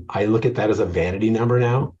 I look at that as a vanity number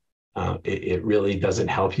now. It really doesn't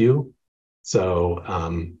help you.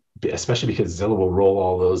 So especially because Zillow will roll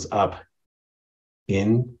all those up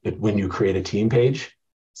when you create a team page.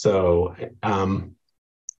 So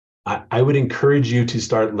I would encourage you to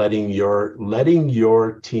start letting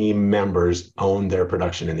your team members own their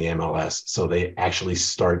production in the MLS, so they actually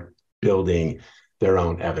start building their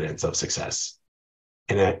own evidence of success.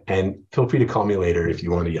 And feel free to call me later if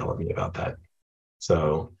you want to yell at me about that.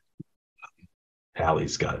 So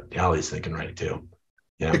Allie's thinking right too.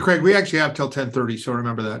 Yeah. Hey, Craig, we actually have till 10:30, so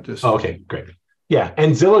remember that. Okay, great. Yeah,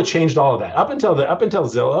 and Zillow changed all of that. Up until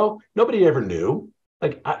Zillow, nobody ever knew.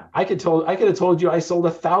 Like I could have told you I sold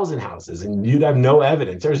 1,000 houses and you'd have no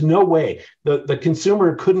evidence. There's no way. The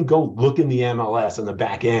consumer couldn't go look in the MLS on the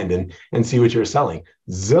back end and see what you're selling.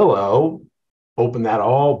 Zillow blew that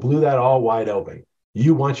all wide open.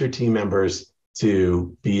 You want your team members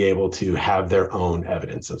to be able to have their own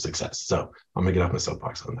evidence of success. So I'm gonna get off my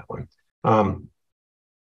soapbox on that one.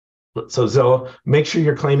 So Zillow, make sure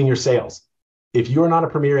you're claiming your sales. If you're not a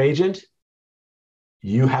Premier Agent,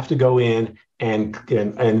 you have to go in and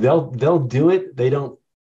they'll do it. They don't.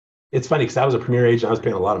 It's funny because I was a Premier Agent. I was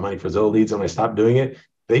paying a lot of money for Zillow leads, and when I stopped doing it,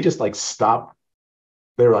 they just like stopped.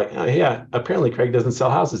 They were like, oh, yeah, apparently Craig doesn't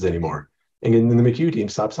sell houses anymore. And then the McHugh team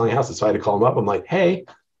stopped selling houses. So I had to call them up. I'm like, hey,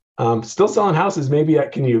 still selling houses. Maybe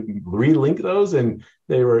can you relink those? And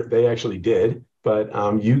they actually did. But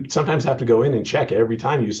you sometimes have to go in and check every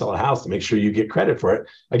time you sell a house to make sure you get credit for it.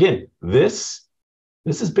 Again, this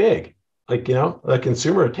is big. like, a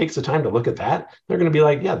consumer takes the time to look at that, they're going to be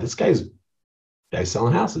like, yeah, this guy's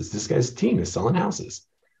selling houses. This guy's team is selling houses.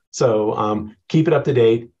 So keep it up to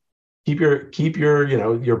date. Keep your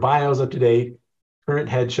your bios up to date, current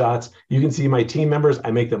headshots. You can see my team members.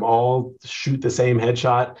 I make them all shoot the same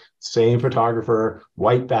headshot, same photographer,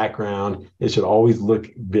 white background. It should always look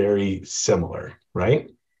very similar, right?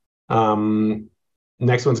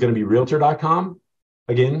 Next one's going to be realtor.com.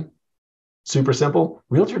 Again, super simple.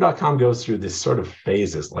 Realtor.com goes through this sort of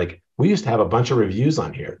phases. Like, we used to have a bunch of reviews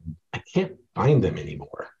on here. I can't find them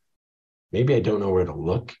anymore. Maybe I don't know where to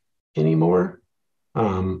look anymore.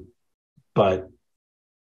 But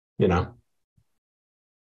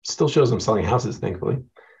still shows them selling houses, thankfully.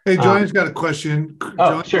 Hey, Joanne's got a question.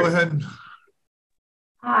 Joanne, sure. Go ahead.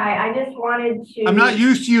 Hi, I just wanted to. I'm not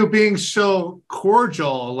used to you being so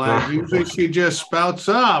cordial. Like, usually she just spouts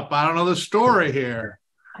up. I don't know the story here.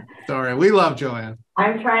 Sorry, we love Joanne.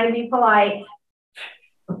 I'm trying to be polite.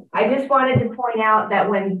 I just wanted to point out that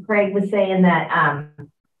when Craig was saying that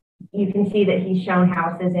you can see that he's shown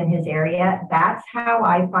houses in his area, that's how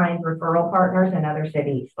I find referral partners in other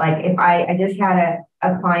cities. Like, if I just had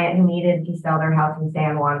a client who needed to sell their house in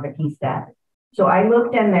San Juan Bautista. So I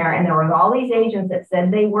looked in there, and there was all these agents that said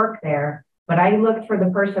they work there, but I looked for the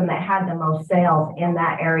person that had the most sales in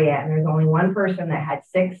that area. And there's only one person that had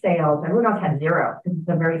 6 sales. Everyone else had 0 because it's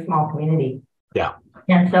a very small community. Yeah.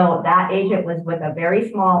 And so that agent was with a very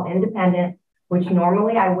small independent, which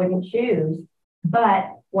normally I wouldn't choose. But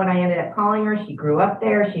when I ended up calling her, she grew up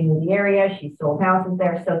there. She knew the area. She sold houses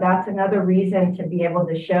there. So that's another reason to be able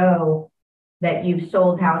to show that you've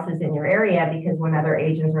sold houses in your area, because when other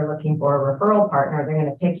agents are looking for a referral partner, they're going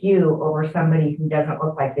to pick you over somebody who doesn't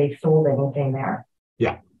look like they've sold anything there.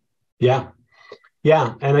 Yeah. Yeah.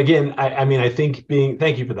 Yeah. And again, I think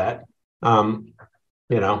thank you for that.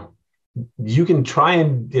 You can try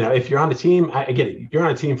and, if you're on a team, I get it. You're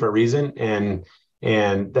on a team for a reason.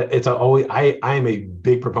 And that it's always, I am a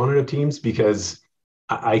big proponent of teams, because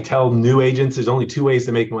I tell new agents there's only 2 ways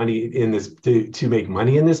to make money in this, to make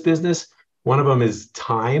money in this business. One of them is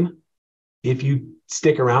time. If you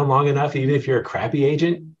stick around long enough, even if you're a crappy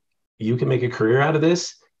agent, you can make a career out of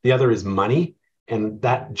this. The other is money. And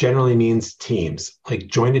that generally means teams. Like,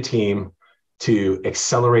 join a team to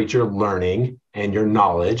accelerate your learning and your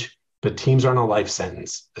knowledge. But teams aren't a life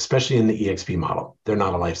sentence, especially in the EXP model. They're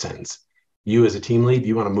not a life sentence. You as a team lead,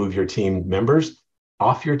 you want to move your team members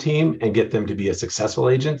off your team and get them to be a successful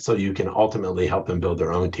agent, so you can ultimately help them build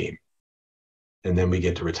their own team. And then we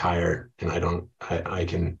get to retire, and I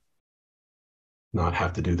can not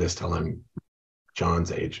have to do this till I'm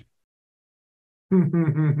John's age.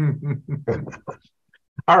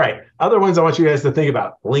 All right. Other ones I want you guys to think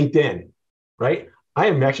about. LinkedIn, right? I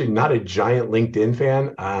am actually not a giant LinkedIn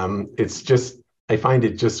fan. It's just, I find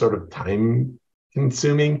it just sort of time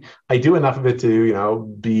consuming. I do enough of it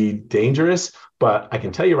to, be dangerous, but I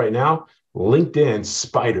can tell you right now, LinkedIn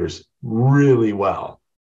spiders really well.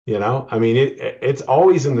 It's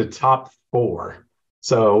always in the top 4.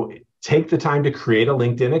 So take the time to create a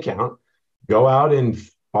LinkedIn account, go out and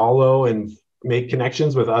follow and make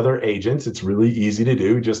connections with other agents. It's really easy to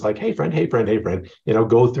do. Just like, hey friend,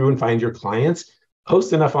 go through and find your clients,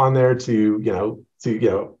 post enough on there to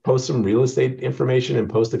post some real estate information and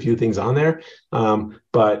post a few things on there.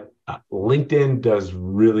 But LinkedIn does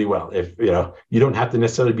really well. If you don't have to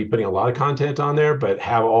necessarily be putting a lot of content on there, but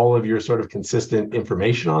have all of your sort of consistent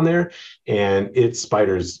information on there, and it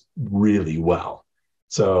spiders really well.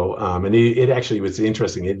 So, and it actually was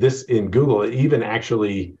interesting. In Google, it even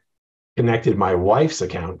actually connected my wife's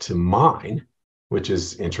account to mine, which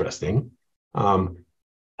is interesting.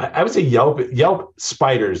 I would say Yelp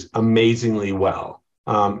spiders amazingly well.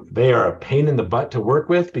 They are a pain in the butt to work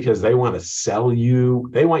with, because they want to sell you.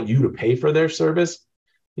 They want you to pay for their service,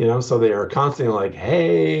 so they are constantly like,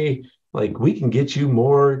 hey, like, we can get you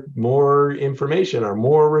more information or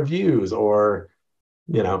more reviews, or,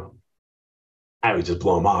 I would just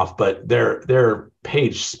blow them off, but their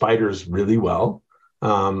page spiders really well.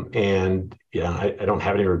 And I don't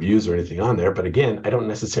have any reviews or anything on there, but again,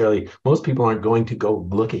 most people aren't going to go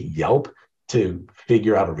look at Yelp to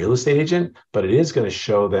figure out a real estate agent, but it is going to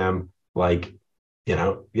show them, like,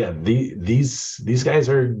 these guys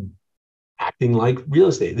are acting like real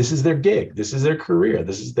estate. This is their gig. This is their career.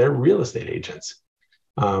 This is their real estate agents.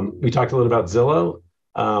 We talked a little about Zillow.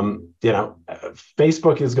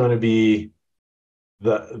 Facebook is going to be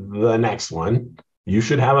the next one. You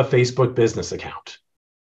should have a Facebook business account,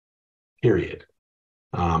 period.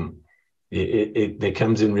 It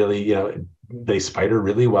comes in really, they spider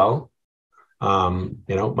really well.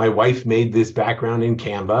 My wife made this background in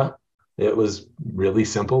Canva. It was really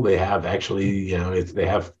simple. They have actually, they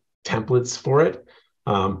have templates for it.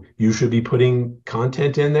 You should be putting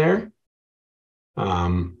content in there.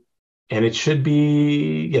 And it should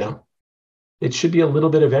be, it should be a little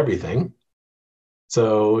bit of everything.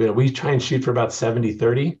 So, we try and shoot for about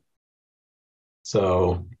 70-30.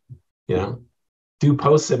 So, do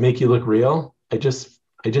posts that make you look real. I just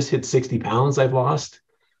hit 60 pounds I've lost.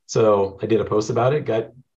 So I did a post about it,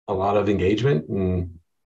 got a lot of engagement, and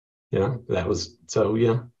that was so,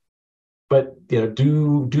 but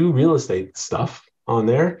do real estate stuff on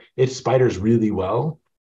there. It spiders really well.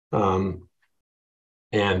 And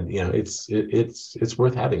it's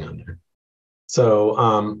worth having on there.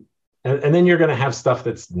 So and then you're going to have stuff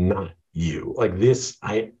that's not you, like this.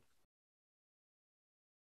 I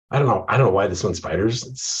don't know why this one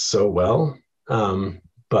spiders so well,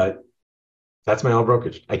 but that's my old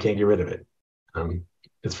brokerage. I can't get rid of it.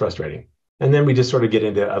 It's frustrating. And then we just sort of get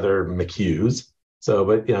into other McHughs. So,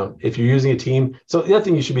 but if you're using a team, so the other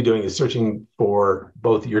thing you should be doing is searching for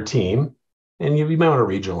both your team, and you might want to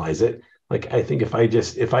regionalize it. Like, I think if I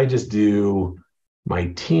just do my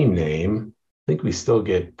team name, I think we still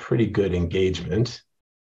get pretty good engagement.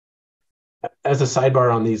 As a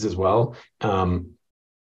sidebar on these as well,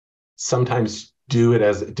 sometimes do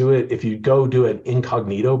it if you go do an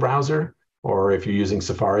incognito browser, or if you're using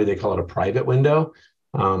Safari, they call it a private window.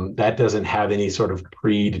 That doesn't have any sort of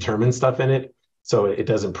predetermined stuff in it. So it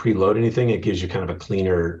doesn't preload anything. It gives you kind of a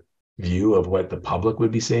cleaner view of what the public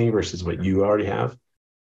would be seeing versus what you already have.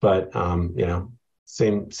 But,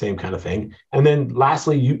 same kind of thing. And then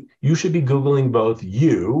lastly, you should be Googling both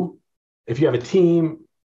you. If you have a team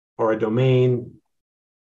or a domain,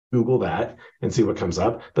 Google that and see what comes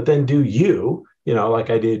up. But then do you, like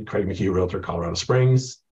I did, Craig McHugh, Realtor, Colorado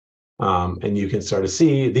Springs. And you can start to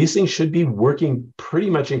see these things should be working pretty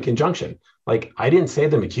much in conjunction. Like, I didn't say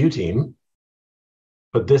the McHugh team,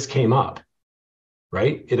 but this came up,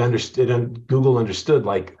 right? It understood, and Google understood,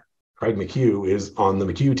 like, Craig McHugh is on the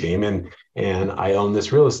McHugh team, and I own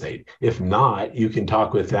this real estate. If not, you can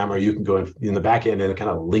talk with them, or you can go in the back end and kind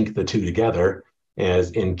of link the two together as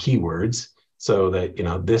in keywords, so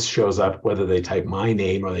that this shows up whether they type my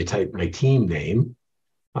name or they type my team name.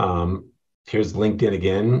 Here's LinkedIn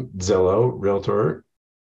again, Zillow, Realtor,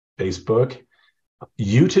 Facebook,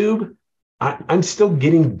 YouTube. I'm still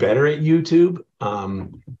getting better at YouTube,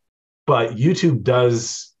 but YouTube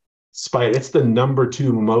does spider. It's the number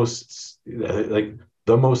 2 most, like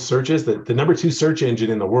the most searches. The number 2 search engine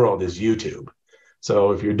in the world is YouTube.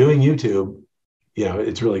 So if you're doing YouTube,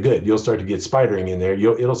 it's really good. You'll start to get spidering in there.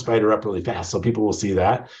 It'll spider up really fast, so people will see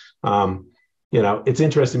that. It's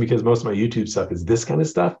interesting because most of my YouTube stuff is this kind of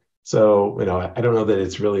stuff. So, I don't know that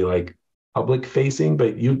it's really like public facing,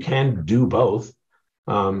 but you can do both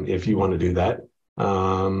if you want to do that. I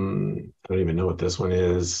don't even know what this one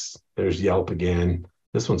is. There's Yelp again.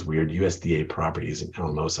 This one's weird. USDA properties in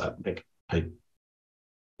Alamosa.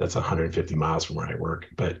 That's 150 miles from where I work.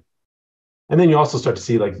 And then you also start to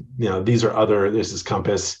see, like, this is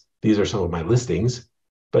Compass. These are some of my listings.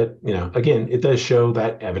 But, again, it does show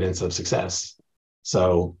that evidence of success.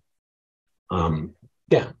 So,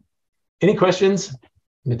 yeah. Any questions?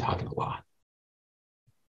 I've been talking a lot.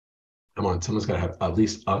 Come on, someone's got to have at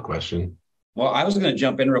least a question. Well, I was going to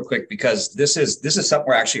jump in real quick because this is something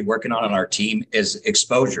we're actually working on our team is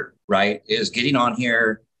exposure, right? Is getting on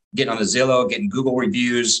here, getting on the Zillow, getting Google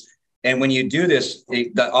reviews. And when you do this,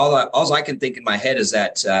 all I can think in my head is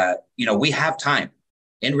that, we have time.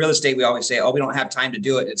 In real estate, we always say, we don't have time to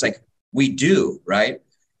do it. It's like, we do, right?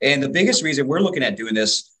 And the biggest reason we're looking at doing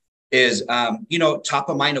this is, top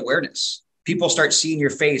of mind awareness. People start seeing your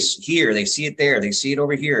face here. They see it there. They see it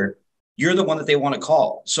over here. You're the one that they want to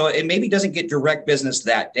call. So it maybe doesn't get direct business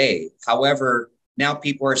that day. However, now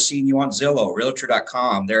people are seeing you on Zillow,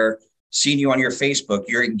 realtor.com. They're seeing you on your Facebook.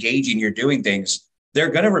 You're engaging. You're doing things. They're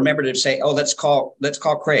going to remember to say, let's call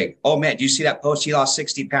Craig. Oh, man, do you see that post? He lost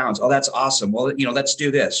 60 pounds. Oh, that's awesome. Well, let's do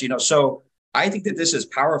this. So I think that this is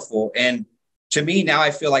powerful. And to me, now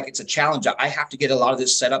I feel like it's a challenge. I have to get a lot of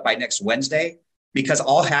this set up by next Wednesday because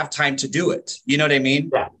I'll have time to do it. You know what I mean?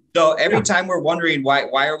 Yeah. So every time we're wondering why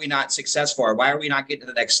are we not successful, or why are we not getting to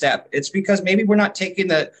the next step? It's because maybe we're not taking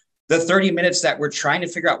the 30 minutes that we're trying to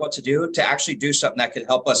figure out what to do to actually do something that could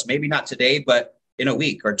help us. Maybe not today, but in a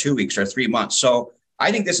week or 2 weeks or 3 months. So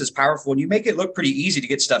I think this is powerful, and you make it look pretty easy to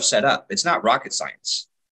get stuff set up. It's not rocket science.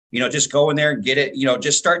 Just go in there and get it.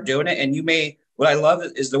 Just start doing it, and you may. What I love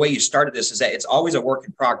is the way you started this is that it's always a work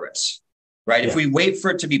in progress, right? Yeah. If we wait for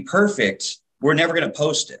it to be perfect, we're never going to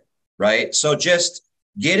post it, right? So just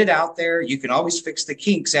get it out there. You can always fix the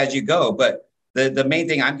kinks as you go. But the main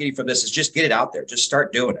thing I'm getting from this is just get it out there. Just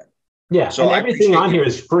start doing it, Yeah. So and I everything on appreciate here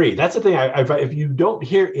is free. That's the thing. If you don't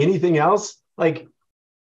hear anything else, like,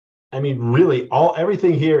 I mean, really,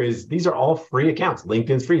 everything here these are all free accounts.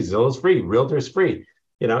 LinkedIn's free, Zillow's free, Realtor's free.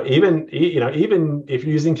 Even if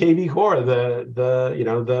you're using KV Core,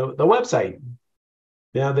 the website,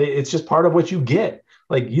 it's just part of what you get.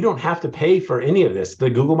 Like, you don't have to pay for any of this. The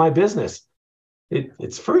Google My Business,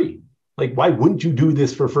 it's free. Like, why wouldn't you do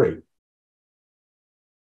this for free?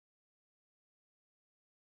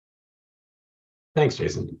 Thanks,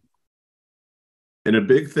 Jason. And a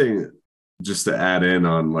big thing, just to add in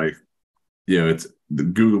on, like, it's the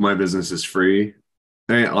Google My Business is free.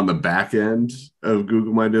 And on the back end of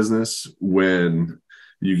Google My Business, when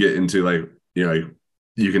you get into like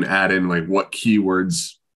you can add in like what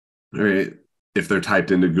keywords, right, if they're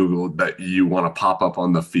typed into Google, that you want to pop up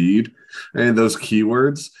on the feed. And those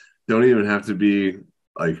keywords don't even have to be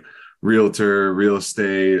like realtor, real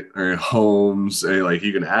estate, or homes. And like,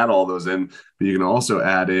 you can add all those in, but you can also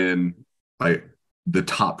add in like the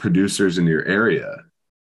top producers in your area.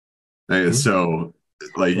 And so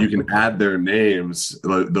like, you can add their names,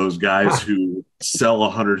 like those guys who sell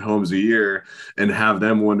 100 homes a year, and have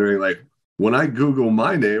them wondering, like, when I Google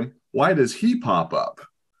my name, why does he pop up?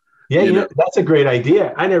 Yeah, that's a great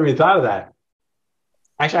idea. I never even thought of that.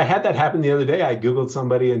 Actually, I had that happen the other day. I Googled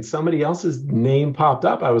somebody and somebody else's name popped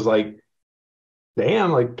up. I was like,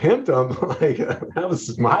 damn, like, pimped them. Like, that was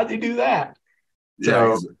smart to do that.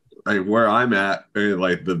 Yeah, so, like, where I'm at,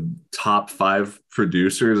 like the top 5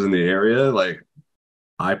 producers in the area, like,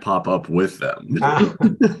 I pop up with them.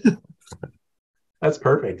 That's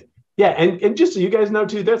perfect. Yeah, and just so you guys know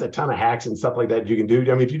too, there's a ton of hacks and stuff like that you can do.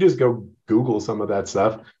 I mean, if you just go Google some of that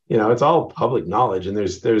stuff, it's all public knowledge, and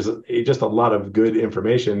there's just a lot of good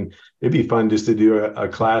information. It'd be fun just to do a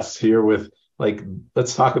class here with, like,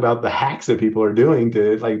 let's talk about the hacks that people are doing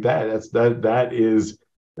to, like, that. That is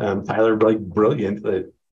Tyler, like, brilliant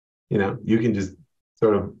that you can just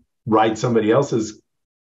sort of ride somebody else's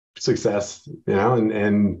success,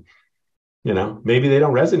 and maybe they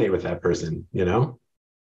don't resonate with that person,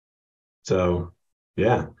 So,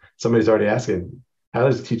 yeah, somebody's already asking,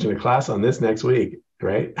 Tyler's teaching a class on this next week,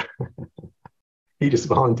 right? He just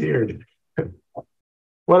volunteered.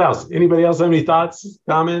 What else? Anybody else have any thoughts,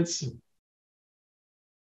 comments?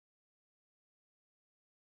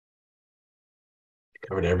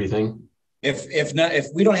 Covered everything.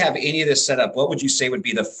 If we don't have any of this set up, what would you say would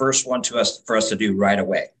be the first one for us to do right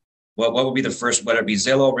away? What would be the first, whether it be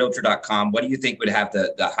Zillow, realtor.com, what do you think would have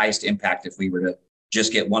the highest impact if we were to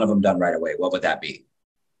just get one of them done right away? What would that be?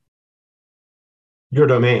 Your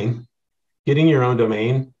domain. Getting your own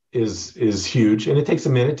domain is huge, and it takes a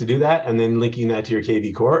minute to do that, and then linking that to your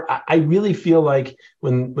KV Core. I really feel like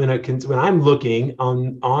when I'm looking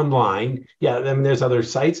online, yeah, I mean, there's other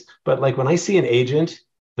sites, but like when I see an agent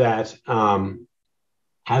that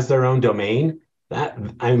has their own domain, that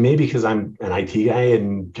maybe because I'm an IT guy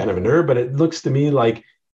and kind of a nerd, but it looks to me like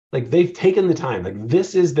they've taken the time, like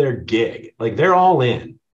this is their gig, like they're all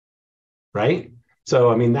in, right?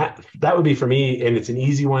 So, I mean, that would be for me, and it's an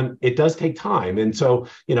easy one. It does take time. And so,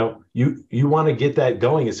 you want to get that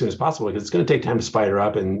going as soon as possible, because it's going to take time to spider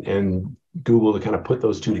up and Google to kind of put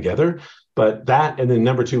those two together. But that, and then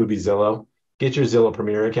number 2 would be Zillow. Get your Zillow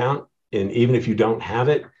Premier account. And even if you don't have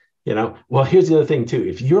it, well, here's the other thing too.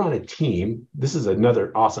 If you're on a team, this is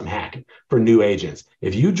another awesome hack for new agents.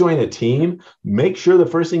 If you join a team, make sure the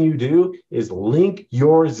first thing you do is link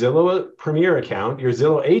your Zillow Premier account, your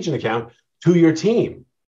Zillow agent account, to your team.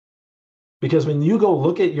 Because when you go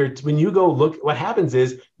look, what happens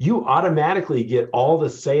is you automatically get all the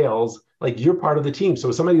sales, like you're part of the team. So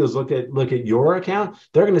if somebody goes look at your account,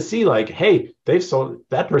 they're going to see like, hey,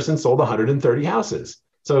 that person sold 130 houses.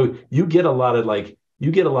 So you get a lot of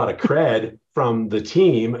cred from the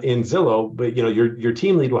team in Zillow, but your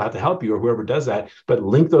team lead will have to help you, or whoever does that, but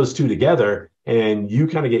link those two together and you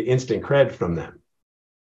kind of get instant cred from them.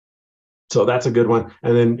 So that's a good one.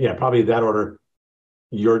 And then, yeah, probably that order,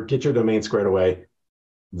 get your domain squared away,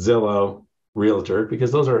 Zillow, Realtor,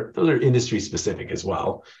 because those are industry specific as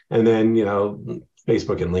well. And then,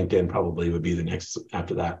 Facebook and LinkedIn probably would be the next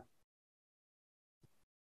after that.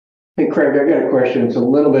 Hey, Craig, I got a question. It's a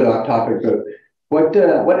little bit off topic, but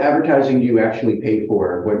what advertising do you actually pay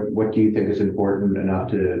for? What do you think is important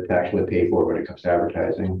enough to actually pay for when it comes to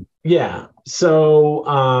advertising? Yeah.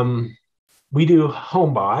 So, we do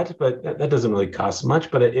HomeBot, but that doesn't really cost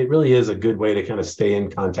much, but it really is a good way to kind of stay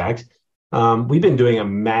in contact. We've been doing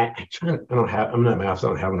I'm not in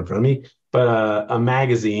front of me, but a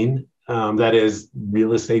magazine that is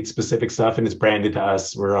real estate specific stuff, and it's branded to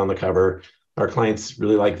us. We're on the cover. Our clients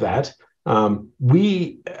really like that.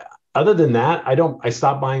 other than that, I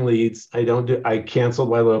stopped buying leads. I canceled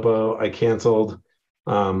Ylopo. I canceled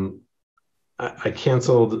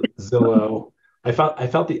Zillow. I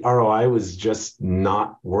felt the ROI was just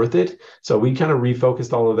not worth it. So we kind of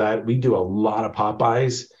refocused all of that. We do a lot of pop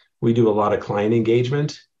buys. We do a lot of client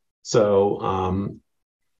engagement. So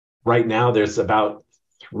right now there's about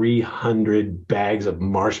 300 bags of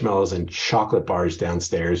marshmallows and chocolate bars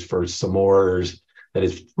downstairs for s'mores. That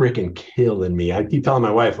is freaking killing me. I keep telling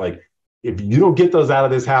my wife, like, if you don't get those out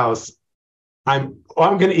of this house, I'm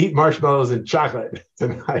going to eat marshmallows and chocolate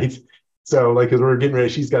tonight. So, like, as we're getting ready,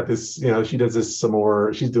 she's got this, she does this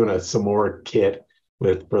s'more. She's doing a s'more kit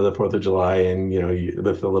for the 4th of July, and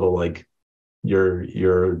with the little, like, your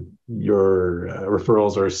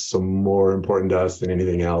referrals are some more important to us than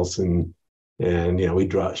anything else, and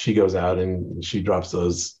she goes out and she drops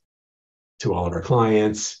those to all of our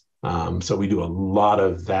clients. So we do a lot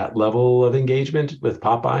of that level of engagement with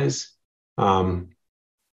Popeyes. My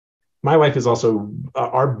wife is also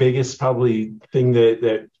our biggest probably thing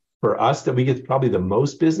that for us that we get probably the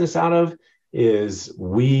most business out of is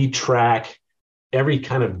we track every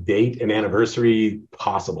kind of date and anniversary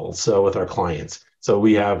possible. So with our clients, so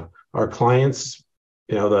we have our clients,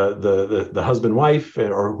 the husband, wife,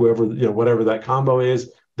 or whoever, whatever that combo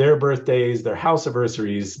is, their birthdays, their house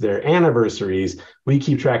anniversaries, their anniversaries. We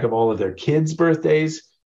keep track of all of their kids' birthdays.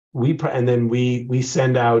 And then we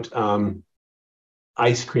send out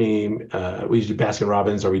ice cream. We do Baskin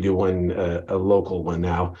Robbins, or we do one a local one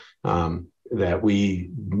now.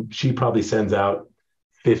 She probably sends out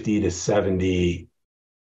 50 to 70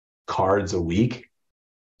 cards a week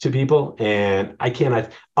to people. And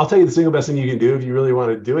I'll tell you the single best thing you can do if you really want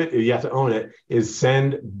to do it, if you have to own it, is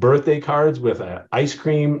send birthday cards with an ice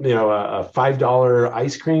cream, a $5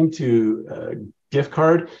 ice cream to gift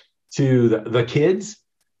card to the kids.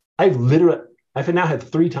 I've now had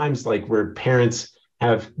 3 times like where parents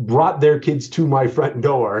have brought their kids to my front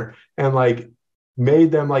door and like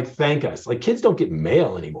made them like thank us. Like, kids don't get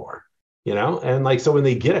mail anymore, and like, so when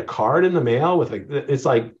they get a card in the mail with it's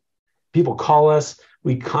like people call us.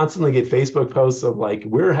 We constantly get Facebook posts of like,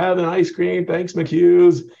 we're having ice cream, thanks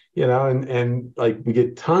McHugh's, and like we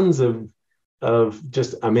get tons of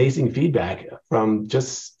just amazing feedback from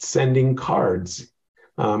just sending cards.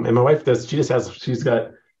 And my wife she's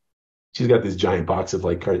got this giant box of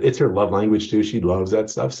like cards. It's her love language too. She loves that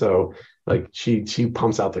stuff. So like she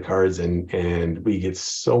pumps out the cards and we get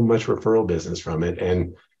so much referral business from it.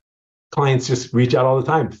 And clients just reach out all the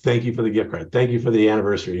time. Thank you for the gift card. Thank you for the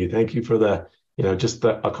anniversary. Thank you for the, just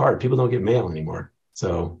a card. People don't get mail anymore.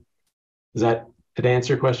 So did that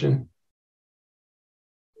answer your question?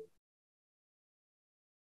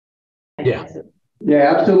 Yeah.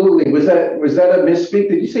 Yeah, absolutely. Was that a misspeak?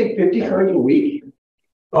 Did you say 50 cards a week?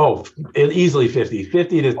 Oh, easily 50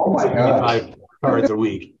 to 75 cards a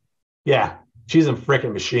week. Yeah. She's a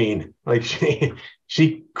freaking machine. Like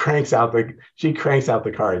she cranks out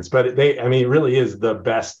the cards, but it really is the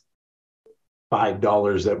best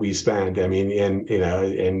 $5 that we spend. I mean,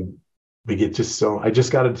 and we get I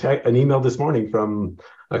just got an email this morning from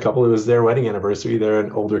a couple. It was their wedding anniversary. They're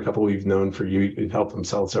an older couple we've known for years. We've helped them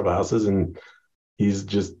sell several houses, and he's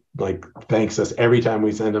just like thanks us every time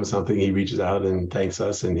we send him something. He reaches out and thanks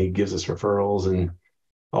us, and he gives us referrals and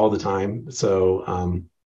all the time. So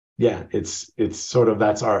yeah, it's sort of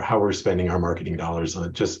how we're spending our marketing dollars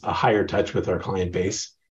on just a higher touch with our client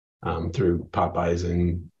base through Popeyes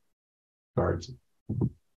and cards.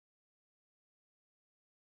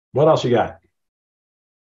 What else you got?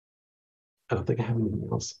 I don't think I have anything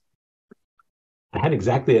else. I had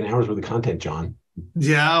exactly an hour's worth of content, John.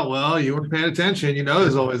 Yeah, well, you weren't paying attention.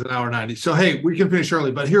 There's always an hour 90. So, hey, we can finish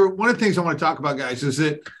early. But here, one of the things I want to talk about, guys, is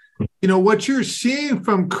that, what you're seeing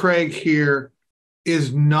from Craig here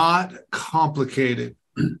is not complicated.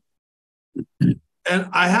 And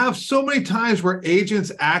I have so many times where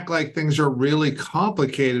agents act like things are really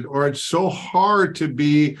complicated or it's so hard to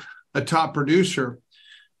be a top producer.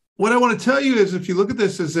 What I want to tell you is, if you look at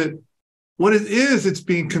this, is that what it is, it's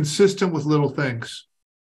being consistent with little things.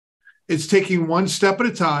 It's taking one step at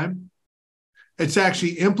a time. It's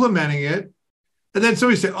actually implementing it. And then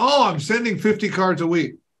somebody say, oh, I'm sending 50 cards a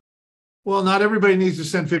week. Well, not everybody needs to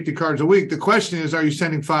send 50 cards a week. The question is, are you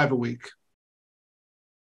sending 5 a week?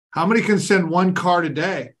 How many can send 1 card a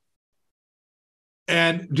day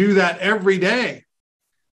and do that every day?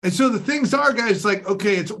 And so the things are, guys, like,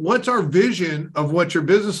 okay, it's what's our vision of what your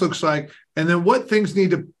business looks like, and then what things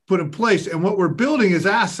need to put in place. And what we're building is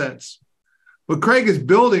assets. What Craig is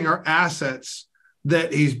building are assets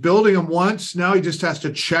that he's building them once. Now he just has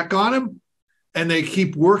to check on them. and they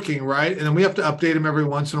keep working, right? And then we have to update them every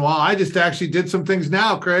once in a while. I just actually did some things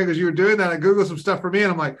now, Craig, as you were doing that. I Googled some stuff for me,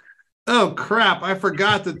 and I'm like, oh crap, I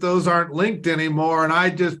forgot that those aren't linked anymore, and I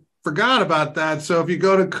just forgot about that. So if you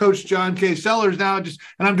go to Coach John K. Sellers now, and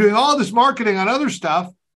I'm doing all this marketing on other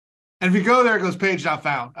stuff, and if you go there, it goes page not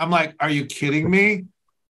found. I'm like, are you kidding me?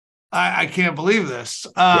 I can't believe this.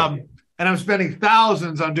 And I'm spending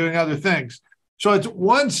thousands on doing other things. So it's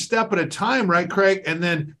one step at a time, right, Craig? And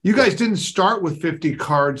then you guys didn't start with 50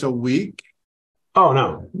 cards a week. Oh,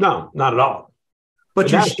 no, not at all.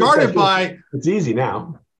 But you started by, it's easy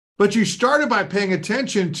now. But you started by paying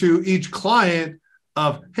attention to each client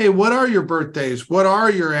of, hey, what are your birthdays? What are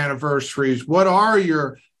your anniversaries? What are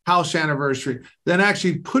your house anniversary? Then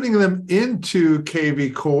actually putting them into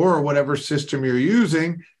KV Core or whatever system you're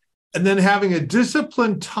using, and then having a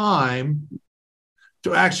disciplined time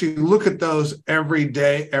to actually look at those every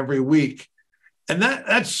day, every week. And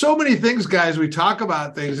that's so many things, guys. We talk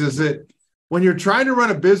about things is that when you're trying to run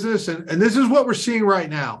a business, and this is what we're seeing right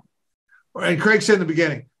now. And Craig said in the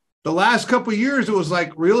beginning, the last couple of years, it was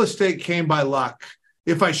like real estate came by luck.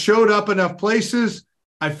 If I showed up enough places,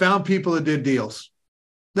 I found people that did deals.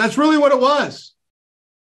 That's really what it was.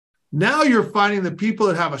 Now you're finding the people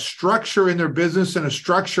that have a structure in their business and a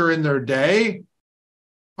structure in their day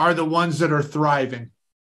are the ones that are thriving.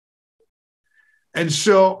 And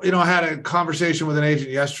so, I had a conversation with an agent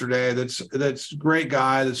yesterday that's a great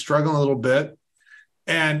guy that's struggling a little bit.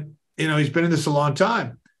 And, he's been in this a long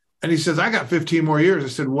time. And he says, I got 15 more years. I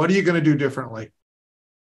said, what are you going to do differently?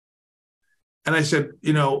 And I said,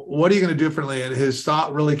 what are you going to do differently? And his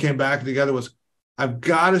thought really came back together was, I've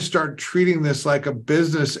got to start treating this like a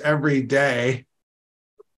business every day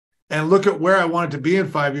and look at where I want it to be in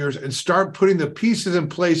 5 years and start putting the pieces in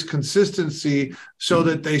place, consistency, so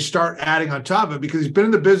that they start adding on top of it, because he's been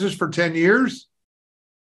in the business for 10 years.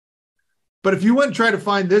 But if you went and try to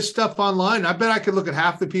find this stuff online, I bet I could look at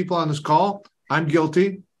half the people on this call. I'm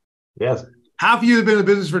guilty. Yes. Half of you have been in the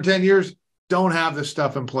business for 10 years, don't have this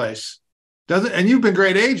stuff in place. And you've been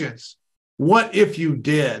great agents. What if you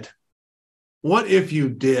did? What if you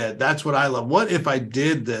did? That's what I love. What if I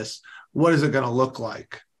did this? What is it going to look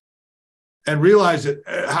like? And realize that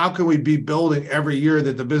how can we be building every year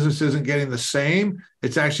that the business isn't getting the same?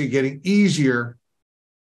 It's actually getting easier.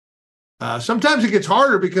 Sometimes it gets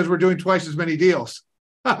harder because we're doing twice as many deals.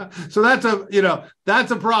 So that's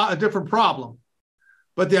a different problem.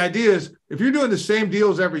 But the idea is, if you're doing the same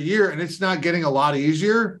deals every year and it's not getting a lot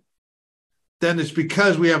easier, then it's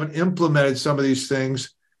because we haven't implemented some of these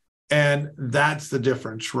things. And that's the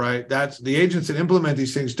difference, right? That's the agents that implement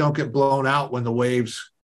these things don't get blown out when the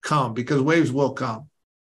waves come, because waves will come.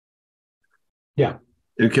 Yeah.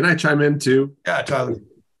 And can I chime in too? Yeah, Tyler.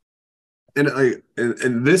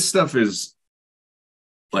 And this stuff is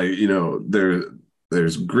like,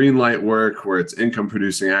 there's green light work where it's income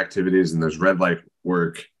producing activities, and there's red light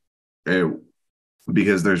work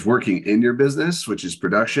because there's working in your business, which is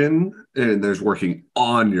production, and there's working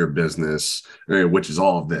on your business, which is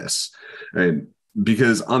all of this. And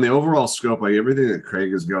because on the overall scope, like everything that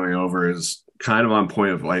Craig is going over is kind of on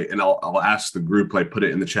point of like, and I'll ask the group, like put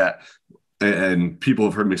it in the chat, and people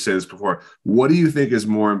have heard me say this before. What do you think is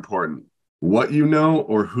more important? What you know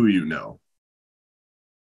or who you know?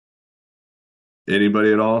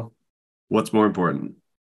 Anybody at all? What's more important?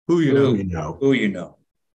 Who you know. Who you know. Who you know.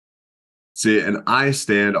 See, and I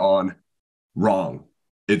stand on wrong.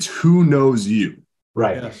 It's who knows you.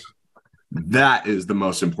 Right. Yes. That is the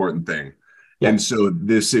most important thing. Yeah. And so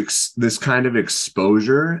this kind of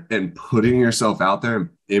exposure and putting yourself out there and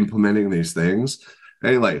implementing these things,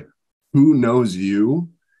 hey, like who knows you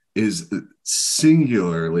is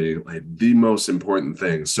singularly like the most important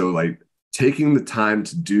thing. So like taking the time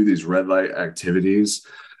to do these red light activities,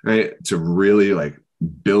 right, to really like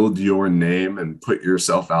build your name and put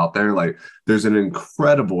yourself out there, like there's an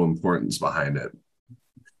incredible importance behind it.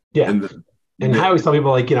 Yeah. And I always tell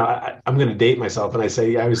people, like, I'm going to date myself. And I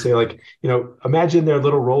always say, like, imagine their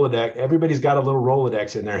little Rolodex. Everybody's got a little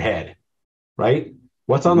Rolodex in their head, right?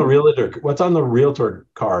 What's on the realtor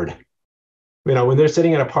card? When they're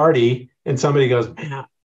sitting at a party and somebody goes, man, I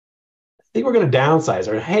think we're going to downsize,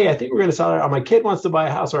 or, hey, I think we're going to sell, or my kid wants to buy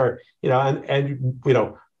a house, or,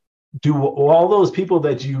 do all those people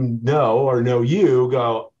that or know you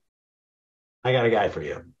go, I got a guy for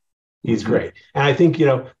you. He's great. And I think,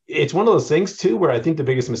 it's one of those things too, where I think the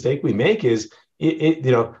biggest mistake we make is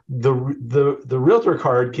the realtor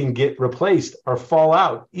card can get replaced or fall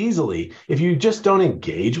out easily if you just don't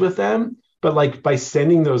engage with them. But like by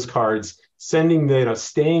sending those cards, staying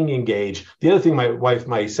engaged. The other thing my wife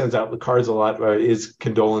sends out the cards a lot is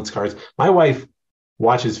condolence cards. My wife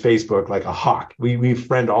watches Facebook like a hawk. We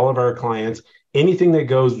friend all of our clients. Anything that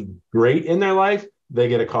goes great in their life, they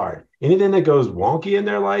get a card. Anything that goes wonky in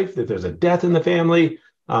their life, if there's a death in the family,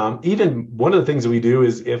 even one of the things that we do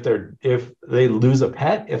is if they lose a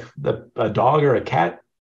pet, if a dog or a cat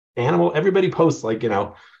animal, everybody posts like,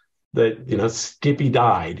 that, Skippy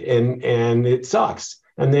died and it sucks.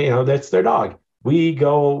 And that's their dog. You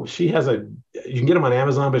can get them on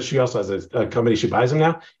Amazon, but she also has a company she buys them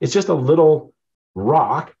now. It's just a little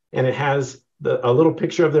rock and it has a little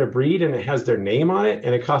picture of their breed and it has their name on it.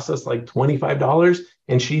 And it costs us like $25.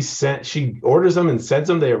 And she orders them and sends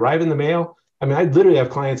them. They arrive in the mail. I mean, I literally have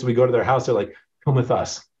clients, we go to their house, they're like, come with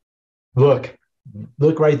us. Look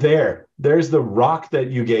right there. There's the rock that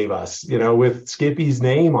you gave us, with Skippy's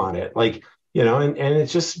name on it. Like, and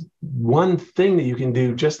it's just one thing that you can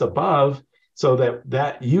do just above so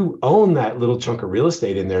that you own that little chunk of real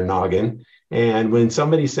estate in their noggin. And when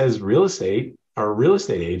somebody says real estate or real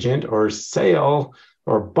estate agent or sale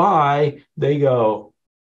or buy, they go,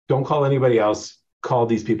 don't call anybody else. Call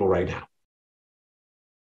these people right now.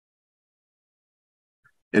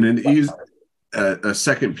 And a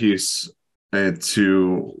second piece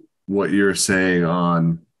to what you're saying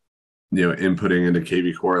on, inputting into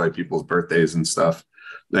KV Core, like people's birthdays and stuff.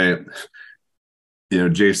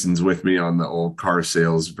 Jason's with me on the old car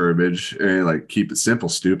sales verbiage, and like, keep it simple,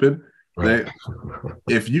 stupid. Right.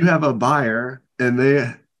 If you have a buyer and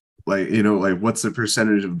they what's the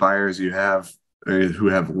percentage of buyers you have who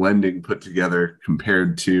have lending put together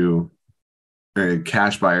compared to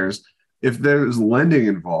cash buyers? If there's lending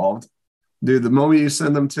involved, dude, the moment you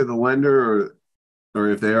send them to the lender or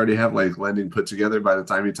if they already have like lending put together by the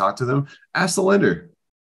time you talk to them, ask the lender,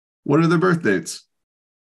 what are their birth dates?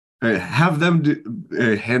 Have them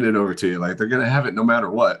hand it over to you. Like, they're going to have it no matter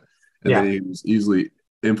what. And then you just easily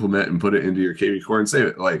implement and put it into your KV Core and save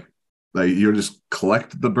it. Like you'll just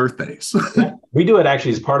collect the birthdays. We do it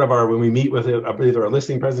actually as part of when we meet with either a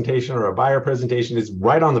listing presentation or a buyer presentation. It's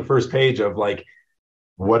right on the first page of like,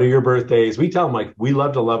 what are your birthdays? We tell them, like, we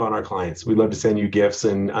love to love on our clients. We love to send you gifts,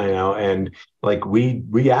 and like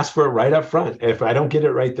we ask for it right up front. If I don't get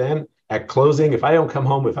it right then at closing, if I don't come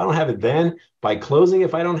home, if I don't have it then by closing,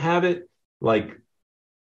 if I don't have it, like,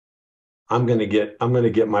 I'm gonna get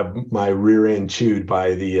my rear end chewed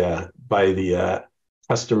by the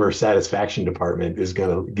customer satisfaction department is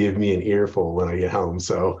gonna give me an earful when I get home.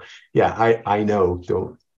 So yeah, I know.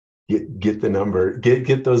 Don't get the number,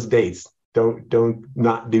 get those dates. Don't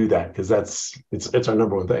not do that, because it's our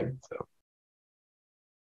number one thing. So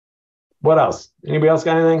what else? Anybody else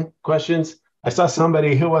got anything? Questions? I saw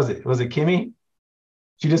somebody, who was it? Was it Kimmy?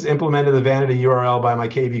 She just implemented the vanity URL by my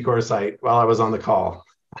KV Core site while I was on the call.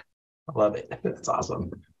 I love it. That's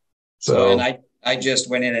awesome. So and I just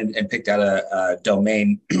went in and picked out a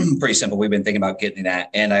domain. Pretty simple. We've been thinking about getting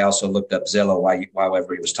that. And I also looked up Zillow while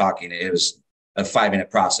everybody was talking. It was a 5-minute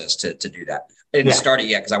process to do that. I didn't start it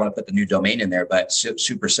yet because I want to put the new domain in there, but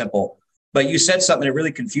super simple. But you said something that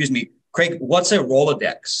really confused me. Craig, what's a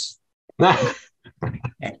Rolodex?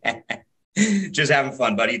 Just having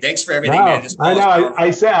fun, buddy. Thanks for everything, man. I know.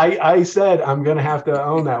 I said I'm going to have to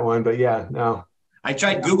own that one, but no. I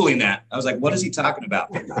tried Googling that. I was like, what is he talking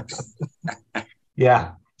about?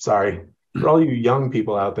 Yeah. Sorry. For all you young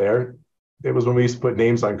people out there, it was when we used to put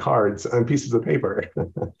names on cards, on pieces of paper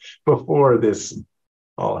before this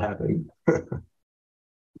all happened.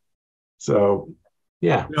 So,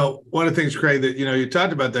 yeah. One of the things, Craig, that, you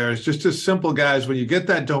talked about there is just as simple, guys. When you get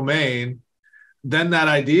that domain, then that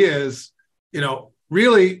idea is,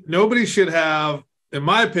 really nobody should have, in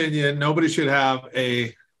my opinion, nobody should have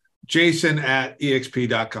a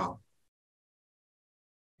jason@exp.com.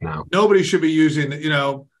 No. Nobody should be using,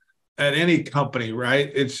 at any company, right?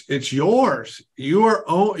 It's yours. Your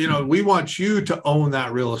own, we want you to own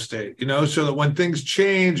that real estate, so that when things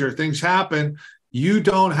change or things happen, you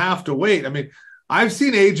don't have to wait. I mean, I've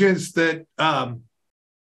seen agents that, have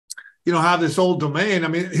this old domain. I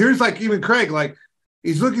mean, here's like even Craig, like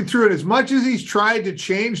he's looking through it. As much as he's tried to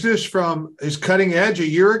change this from his cutting edge a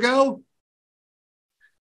year ago,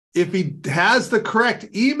 if he has the correct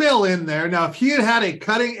email in there, now, if he had a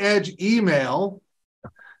cutting edge email,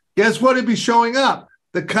 guess what would be showing up?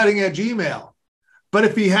 The cutting edge email. But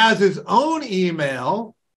if he has his own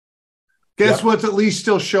email, guess what's at least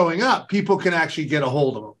still showing up? People can actually get a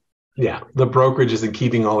hold of him. Yeah. The brokerage isn't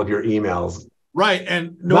keeping all of your emails. Right.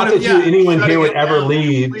 And not that anyone here would ever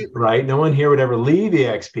leave, right? No one here would ever leave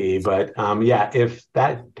EXP. But if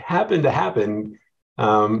that happened to happen,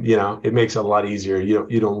 it makes it a lot easier.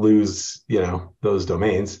 You don't lose, those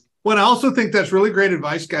domains. Well, I also think that's really great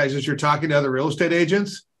advice, guys, as you're talking to other real estate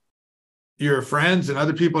agents, your friends and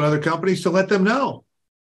other people in other companies, to let them know.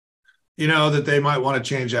 that they might want to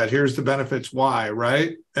change that. Here's the benefits why,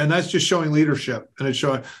 right? And that's just showing leadership. And it's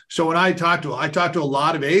showing. So when I talk to a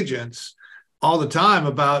lot of agents all the time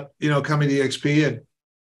about, coming to EXP, and,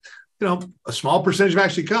 a small percentage have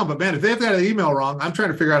actually come, but man, if they have to have the email wrong, I'm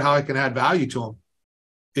trying to figure out how I can add value to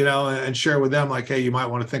them, and share with them like, hey, you might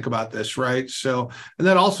want to think about this, right? So, and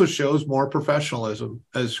that also shows more professionalism,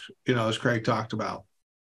 as Craig talked about,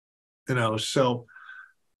 so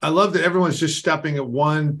I love that everyone's just stepping at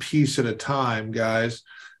one piece at a time, guys.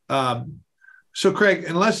 So Craig,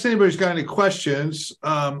 unless anybody's got any questions,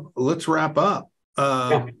 let's wrap up.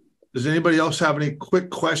 Yeah. Does anybody else have any quick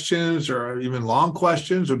questions or even long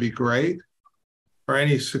questions? Would be great. Or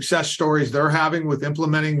any success stories they're having with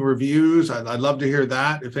implementing reviews. I'd love to hear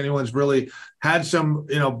that. If anyone's really had some,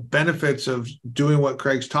 benefits of doing what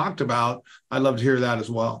Craig's talked about, I'd love to hear that as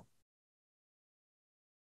well.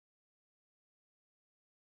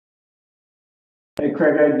 Hey,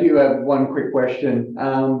 Craig, I do have one quick question.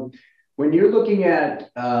 When you're looking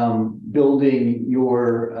at building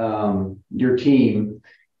your team,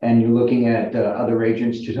 and you're looking at other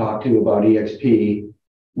agents to talk to about EXP,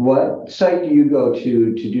 what site do you go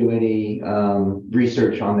to do any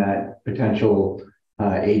research on that potential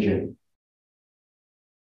agent?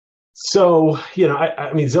 So,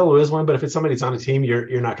 I mean, Zillow is one, but if it's somebody that's on a team,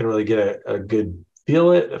 you're not going to really get a good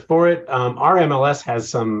feel for it. Our MLS has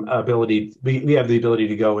some ability. We have the ability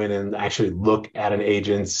to go in and actually look at an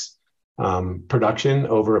agent's production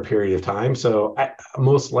over a period of time. So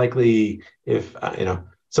most likely, if I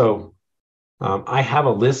have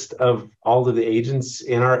a list of all of the agents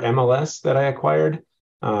in our MLS that I acquired,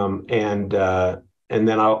 and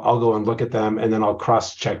then I'll go and look at them, and then I'll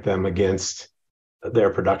cross-check them against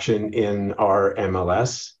their production in our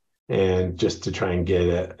MLS, and just to try and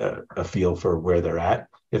get a feel for where they're at.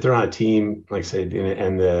 If they're on a team, like I said,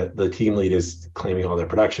 and the team lead is claiming all their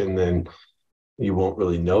production, then you won't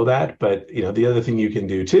really know that. But the other thing you can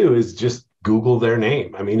do too is just Google their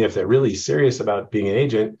name. I mean, if they're really serious about being an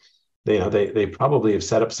agent, they probably have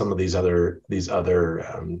set up some of these other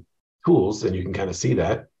tools, and you can kind of see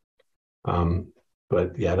that.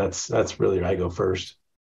 But yeah, that's really where I go first.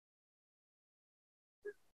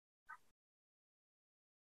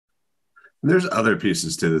 There's other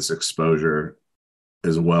pieces to this exposure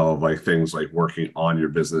as well, like things like working on your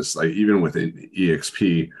business, like even within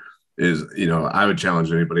EXP is, I would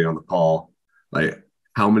challenge anybody on the call, like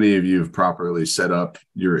how many of you have properly set up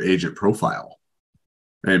your agent profile?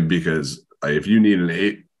 And because if you need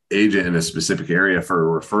an agent in a specific area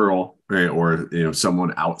for a referral, right, or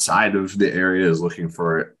someone outside of the area is looking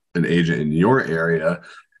for an agent in your area,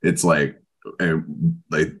 it's like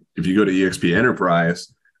if you go to EXP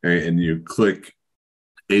Enterprise, right, and you click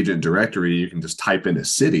agent directory, you can just type in a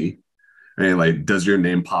city, and like, does your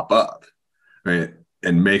name pop up, right?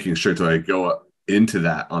 And making sure to go into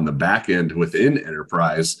that on the back end within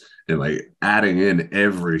Enterprise, and like adding in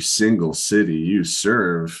every single city you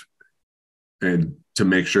serve, and to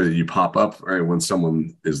make sure that you pop up right when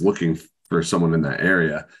someone is looking for someone in that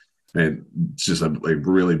area. And it's just a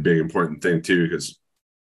really big important thing too, because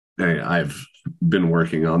I've been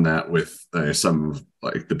working on that with some of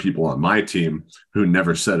the people on my team who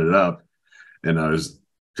never set it up, and I was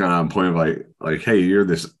kind of on point of like, hey, you're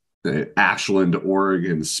this Ashland,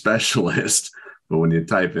 Oregon specialist, but when you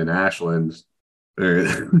type in Ashland,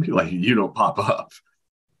 you don't pop up.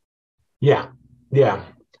 Yeah.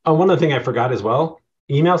 One other thing I forgot as well: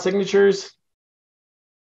 email signatures.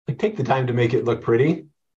 Take the time to make it look pretty.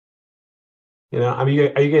 I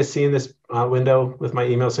mean, are you guys seeing this window with my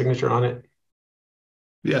email signature on it?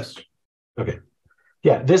 Yes. Okay.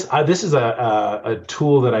 Yeah, this is a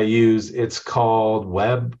tool that I use. It's called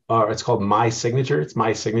it's called My Signature. It's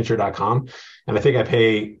mysignature.com. And I think I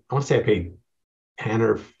want to say I pay $10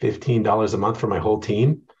 or $15 a month for my whole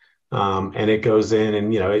team. And it goes in,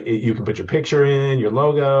 and you can put your picture in, your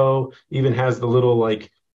logo, even has the little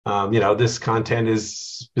this content is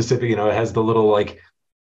specific, it has the little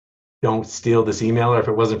don't steal this email, or if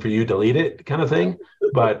it wasn't for you, delete it kind of thing.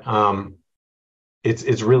 But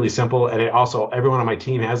it's really simple, and it also, everyone on my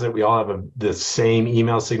team has it. We all have the same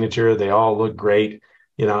email signature. They all look great.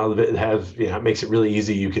 It makes it really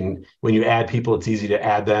easy. When you add people, it's easy to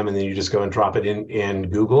add them, and then you just go and drop it in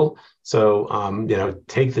Google. So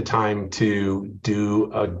take the time to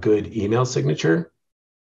do a good email signature.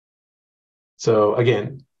 So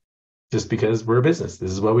again, just because we're a business,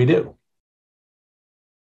 this is what we do.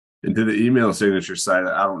 And to the email signature side,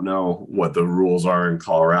 I don't know what the rules are in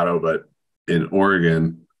Colorado, but in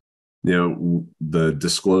Oregon, the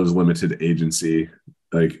disclosed limited agency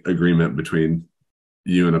agreement between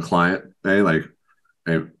you and a client,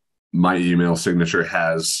 my email signature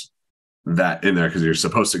has that in there because you're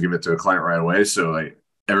supposed to give it to a client right away. So like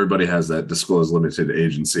everybody has that disclose limited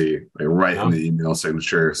agency like right in the email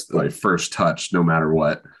signature, like first touch, no matter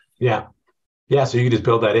what. Yeah. Yeah. So you can just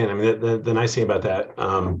build that in. I mean, the nice thing about that,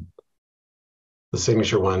 the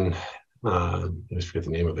signature one, I just forget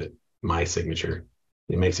the name of it, my signature.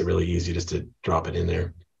 It makes it really easy just to drop it in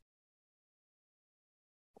there.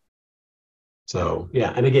 So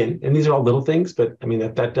yeah, and again, and these are all little things, but I mean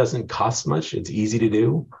that doesn't cost much. It's easy to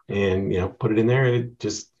do, and put it in there. It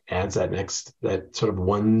just adds that sort of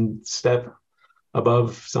one step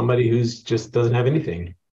above somebody who's just doesn't have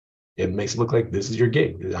anything. It makes it look like this is your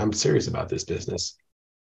gig. I'm serious about this business.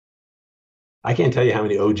 I can't tell you how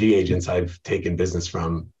many OG agents I've taken business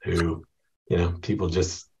from who, people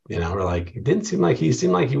just, were like, it didn't seem like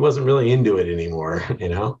he wasn't really into it anymore.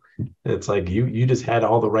 It's like you just had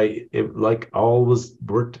all the right, all was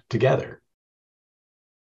worked together.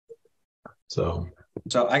 So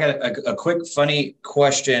I got a quick funny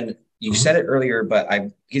question. You said it earlier, but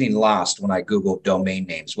I'm getting lost when I Google domain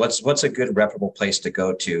names. What's a good reputable place to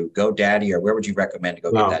go to? GoDaddy, or where would you recommend to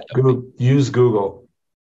go get that domain? Use Google.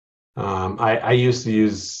 I've used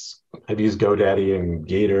GoDaddy and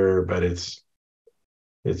Gator, but it's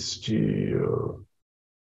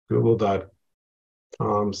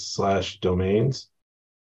google.com/domains.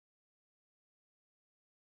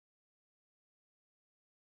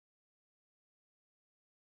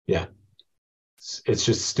 Yeah. It's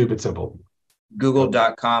just stupid simple.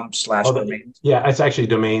 Google.com/domains. Yeah, it's actually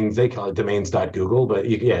domains. They call it domains.google, but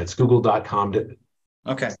it's google.com.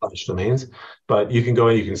 Okay. /domains, but you can go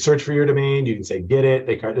and you can search for your domain. You can say get it.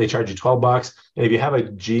 They charge you $12, and if you have a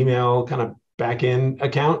Gmail kind of back-end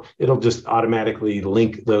account, it'll just automatically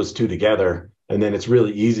link those two together, and then it's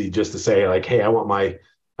really easy just to say like, hey, I want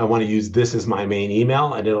to use this as my main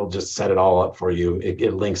email, and it'll just set it all up for you.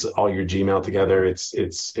 It links all your Gmail together.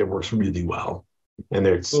 It works really well, and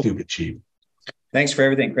they're stupid cheap. Thanks for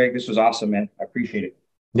everything, Craig. This was awesome, man. I appreciate it.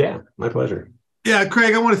 Yeah, my pleasure. Yeah,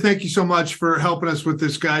 Craig, I want to thank you so much for helping us with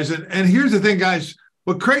this, guys. And here's the thing, guys.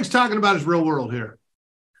 What Craig's talking about is real world here.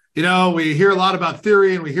 We hear a lot about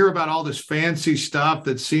theory, and we hear about all this fancy stuff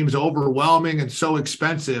that seems overwhelming and so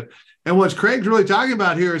expensive. And what Craig's really talking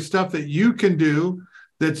about here is stuff that you can do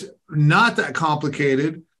that's not that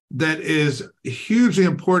complicated, that is hugely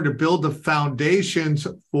important to build the foundations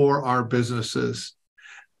for our businesses.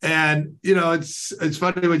 And, it's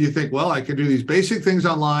funny when you think, well, I can do these basic things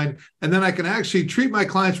online, and then I can actually treat my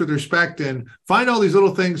clients with respect and find all these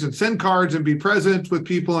little things and send cards and be present with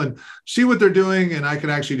people and see what they're doing, and I can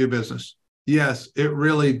actually do business. Yes, it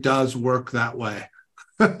really does work that way.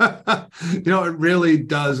 It really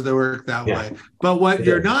does work that way. But what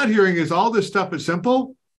you're not hearing is all this stuff is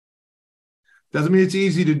simple. Doesn't mean it's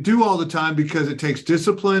easy to do all the time, because it takes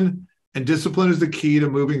discipline. And discipline is the key to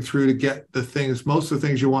moving through to get the things. Most of the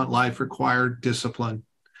things you want in life require discipline,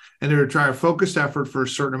 and they require focused effort for a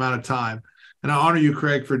certain amount of time. And I honor you,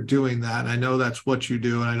 Craig, for doing that. I know that's what you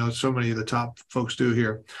do, and I know so many of the top folks do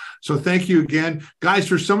here. So thank you again. Guys,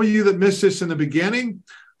 for some of you that missed this in the beginning,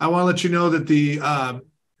 I want to let you know that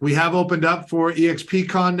we have opened up for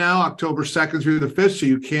EXPCon now, October 2nd through the 5th, so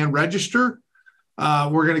you can register.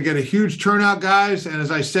 We're going to get a huge turnout, guys. And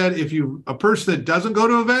as I said, if you're a person that doesn't go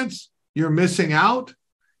to events, you're missing out.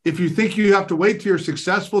 If you think you have to wait till you're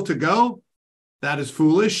successful to go, that is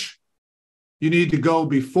foolish. You need to go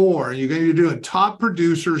before. You're going to do it. Top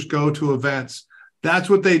producers go to events. That's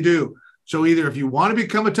what they do. So either if you want to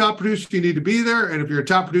become a top producer, you need to be there. And if you're a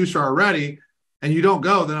top producer already and you don't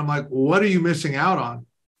go, then I'm like, what are you missing out on?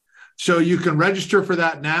 So you can register for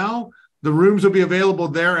that now. The rooms will be available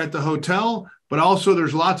there at the hotel. But also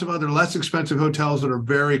there's lots of other less expensive hotels that are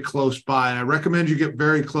very close by. And I recommend you get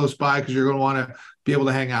very close by, because you're going to want to be able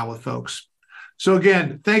to hang out with folks. So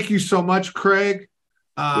again, thank you so much, Craig.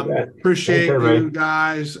 Appreciate you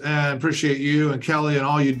guys, and appreciate you and Kelly and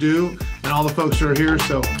all you do, and all the folks that are here.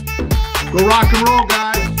 So go rock and roll,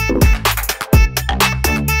 guys.